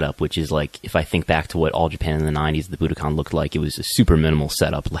their setup, which is like, if I think back to what All Japan in the 90s, the Budokan looked like, it was a super minimal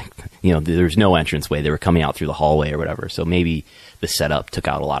setup. Like, you know, there's no entranceway. They were coming out through the hallway or whatever. So maybe the setup took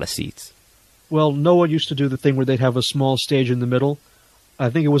out a lot of seats. Well, Noah used to do the thing where they'd have a small stage in the middle.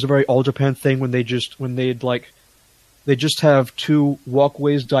 I think it was a very All Japan thing when they just have 2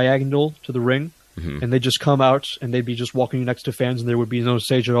 walkways diagonal to the ring. and they just come out and they'd be just walking next to fans and there would be no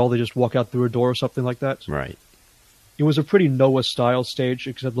stage at all. They just walk out through a door or something like that. Right. It was a pretty Noah-style stage,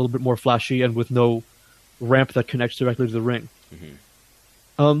 except a little bit more flashy and with no ramp that connects directly to the ring.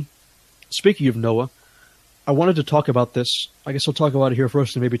 Speaking of Noah, I wanted to talk about this. I guess I'll talk about it here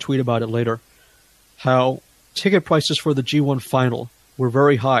first and maybe tweet about it later. How ticket prices for the G1 final were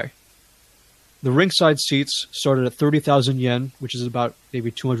very high. The ringside seats started at 30,000 yen, which is about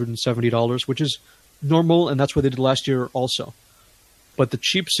maybe $270, which is normal, and that's what they did last year also. But the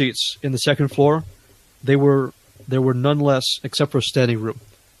cheap seats in the second floor, there were none less, except for standing room,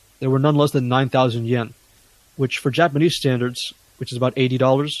 there were none less than 9,000 yen, which for Japanese standards, which is about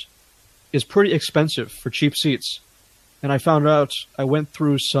 $80, is pretty expensive for cheap seats. And I found out, I went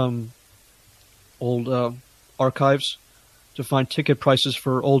through some old archives to find ticket prices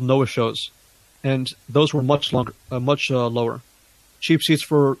for old Noah shows, and those were much lower. Cheap seats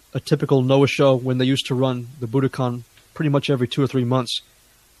for a typical Noah show when they used to run the Budokan pretty much every 2 or 3 months,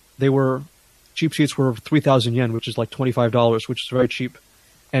 cheap seats were 3,000 yen, which is like $25, which is very cheap.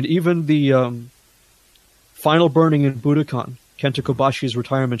 And even the final burning in Budokan, Kenta Kobashi's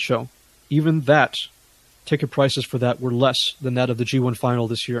retirement show, even that, ticket prices for that were less than that of the G1 final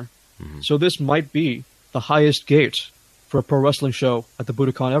this year. So this might be the highest gate for a pro wrestling show at the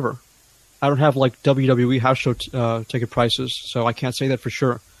Budokan ever. I don't have like WWE house show ticket prices, so I can't say that for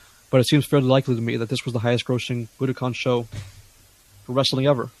sure. But it seems fairly likely to me that this was the highest grossing Budokan show for wrestling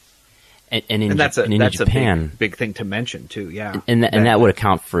ever. And that's Japan, a big thing to mention too. Yeah, and that would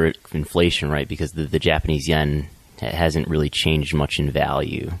account for inflation, right? Because the Japanese yen hasn't really changed much in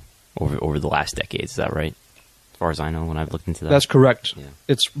value over the last decades. Is that right? As far as I know, when I've looked into that, that's correct. Yeah.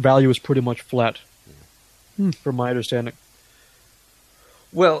 Its value is pretty much flat, from my understanding.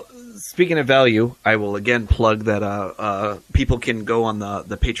 Well, speaking of value, I will again plug that people can go on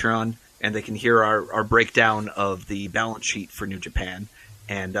the Patreon and they can hear our breakdown of the balance sheet for New Japan.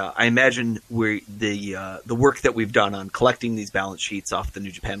 And I imagine the work that we've done on collecting these balance sheets off the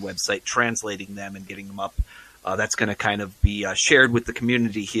New Japan website, translating them and getting them up, that's going to kind of be shared with the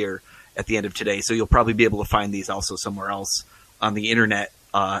community here at the end of today. So you'll probably be able to find these also somewhere else on the internet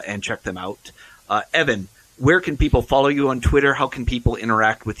and check them out. Evan, where can people follow you on Twitter? How can people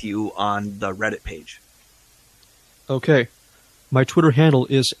interact with you on the Reddit page? Okay. My Twitter handle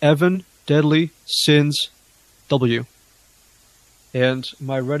is Evan Deadly Sins W. And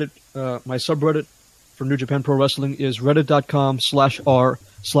my Reddit, my subreddit for New Japan Pro Wrestling is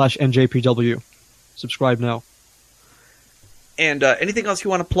reddit.com/r/NJPW. Subscribe now. And anything else you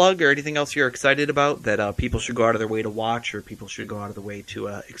want to plug, or anything else you're excited about that people should go out of their way to watch, or people should go out of their way to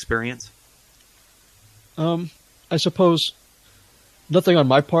experience? I suppose nothing on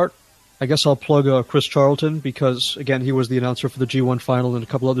my part. I guess I'll plug Chris Charlton because, again, he was the announcer for the G1 final and a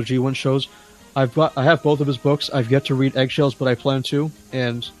couple other G1 shows. I have both of his books. I've yet to read Eggshells, but I plan to,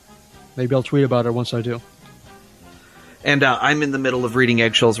 and maybe I'll tweet about it once I do. And I'm in the middle of reading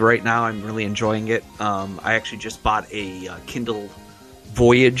Eggshells right now. I'm really enjoying it. I actually just bought a Kindle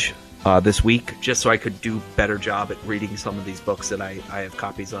Voyage this week, just so I could do a better job at reading some of these books that I have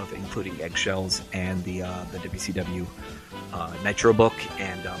copies of, including Eggshells and the WCW Nitro book,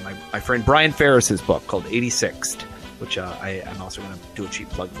 and my friend Brian Ferris's book called 86th, which I'm also going to do a cheap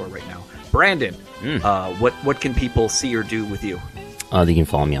plug for right now. Brandon, what can people see or do with you? You can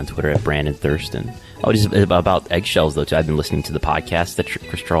follow me on Twitter at Brandon Thurston. Oh, just about Eggshells, though, too. I've been listening to the podcast that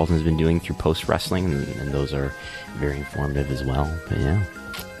Chris Charlton's been doing through Post Wrestling, and those are very informative as well. But yeah.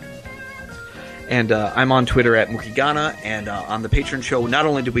 And I'm on Twitter at Mukigana, and on the Patreon show, not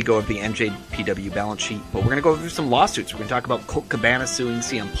only did we go over the NJPW balance sheet, but we're going to go over some lawsuits. We're going to talk about Colt Cabana suing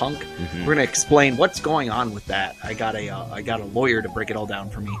CM Punk. We're going to explain what's going on with that. I got a lawyer to break it all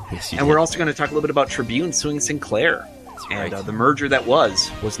down for me. Yes, and we're also going to talk a little bit about Tribune suing Sinclair. And the merger that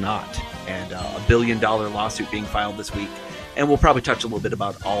was not. And a $1 billion lawsuit being filed this week. And we'll probably touch a little bit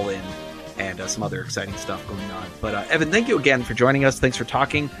about All In and some other exciting stuff going on. But Evan, thank you again for joining us. Thanks for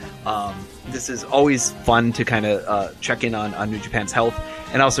talking. This is always fun to kind of check in on New Japan's health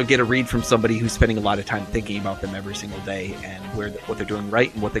and also get a read from somebody who's spending a lot of time thinking about them every single day and what they're doing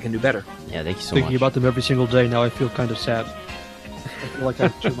right and what they can do better. Yeah, thank you so much. Thinking about them every single day, now I feel kind of sad. I feel like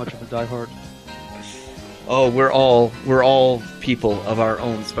I'm too much of a diehard. Oh, we're all people of our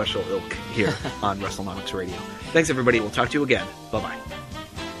own special ilk here on WrestleNomics Radio. Thanks, everybody. We'll talk to you again. Bye-bye.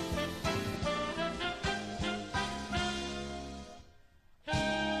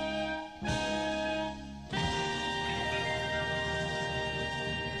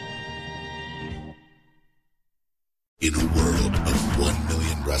 In a world of 1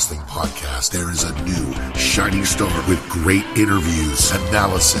 million wrestling podcast, there is a new shining star with great interviews,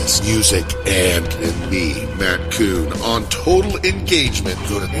 analysis, music, and me, Matt Kuhn, on total engagement.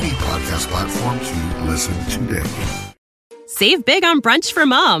 Go to any podcast platform to listen today. Save big on brunch for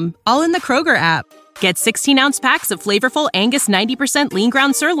mom, all in the Kroger app. Get 16-ounce packs of flavorful Angus 90% lean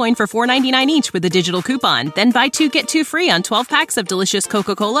ground sirloin for $4.99 each with a digital coupon. Then buy 2, get 2 free on 12 packs of delicious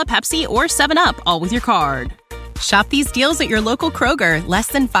Coca-Cola, Pepsi, or 7-Up, all with your card. Shop these deals at your local Kroger, less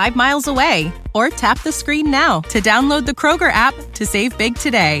than 5 miles away. Or tap the screen now to download the Kroger app to save big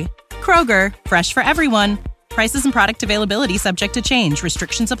today. Kroger, fresh for everyone. Prices and product availability subject to change.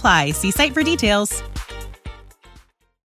 Restrictions apply. See site for details.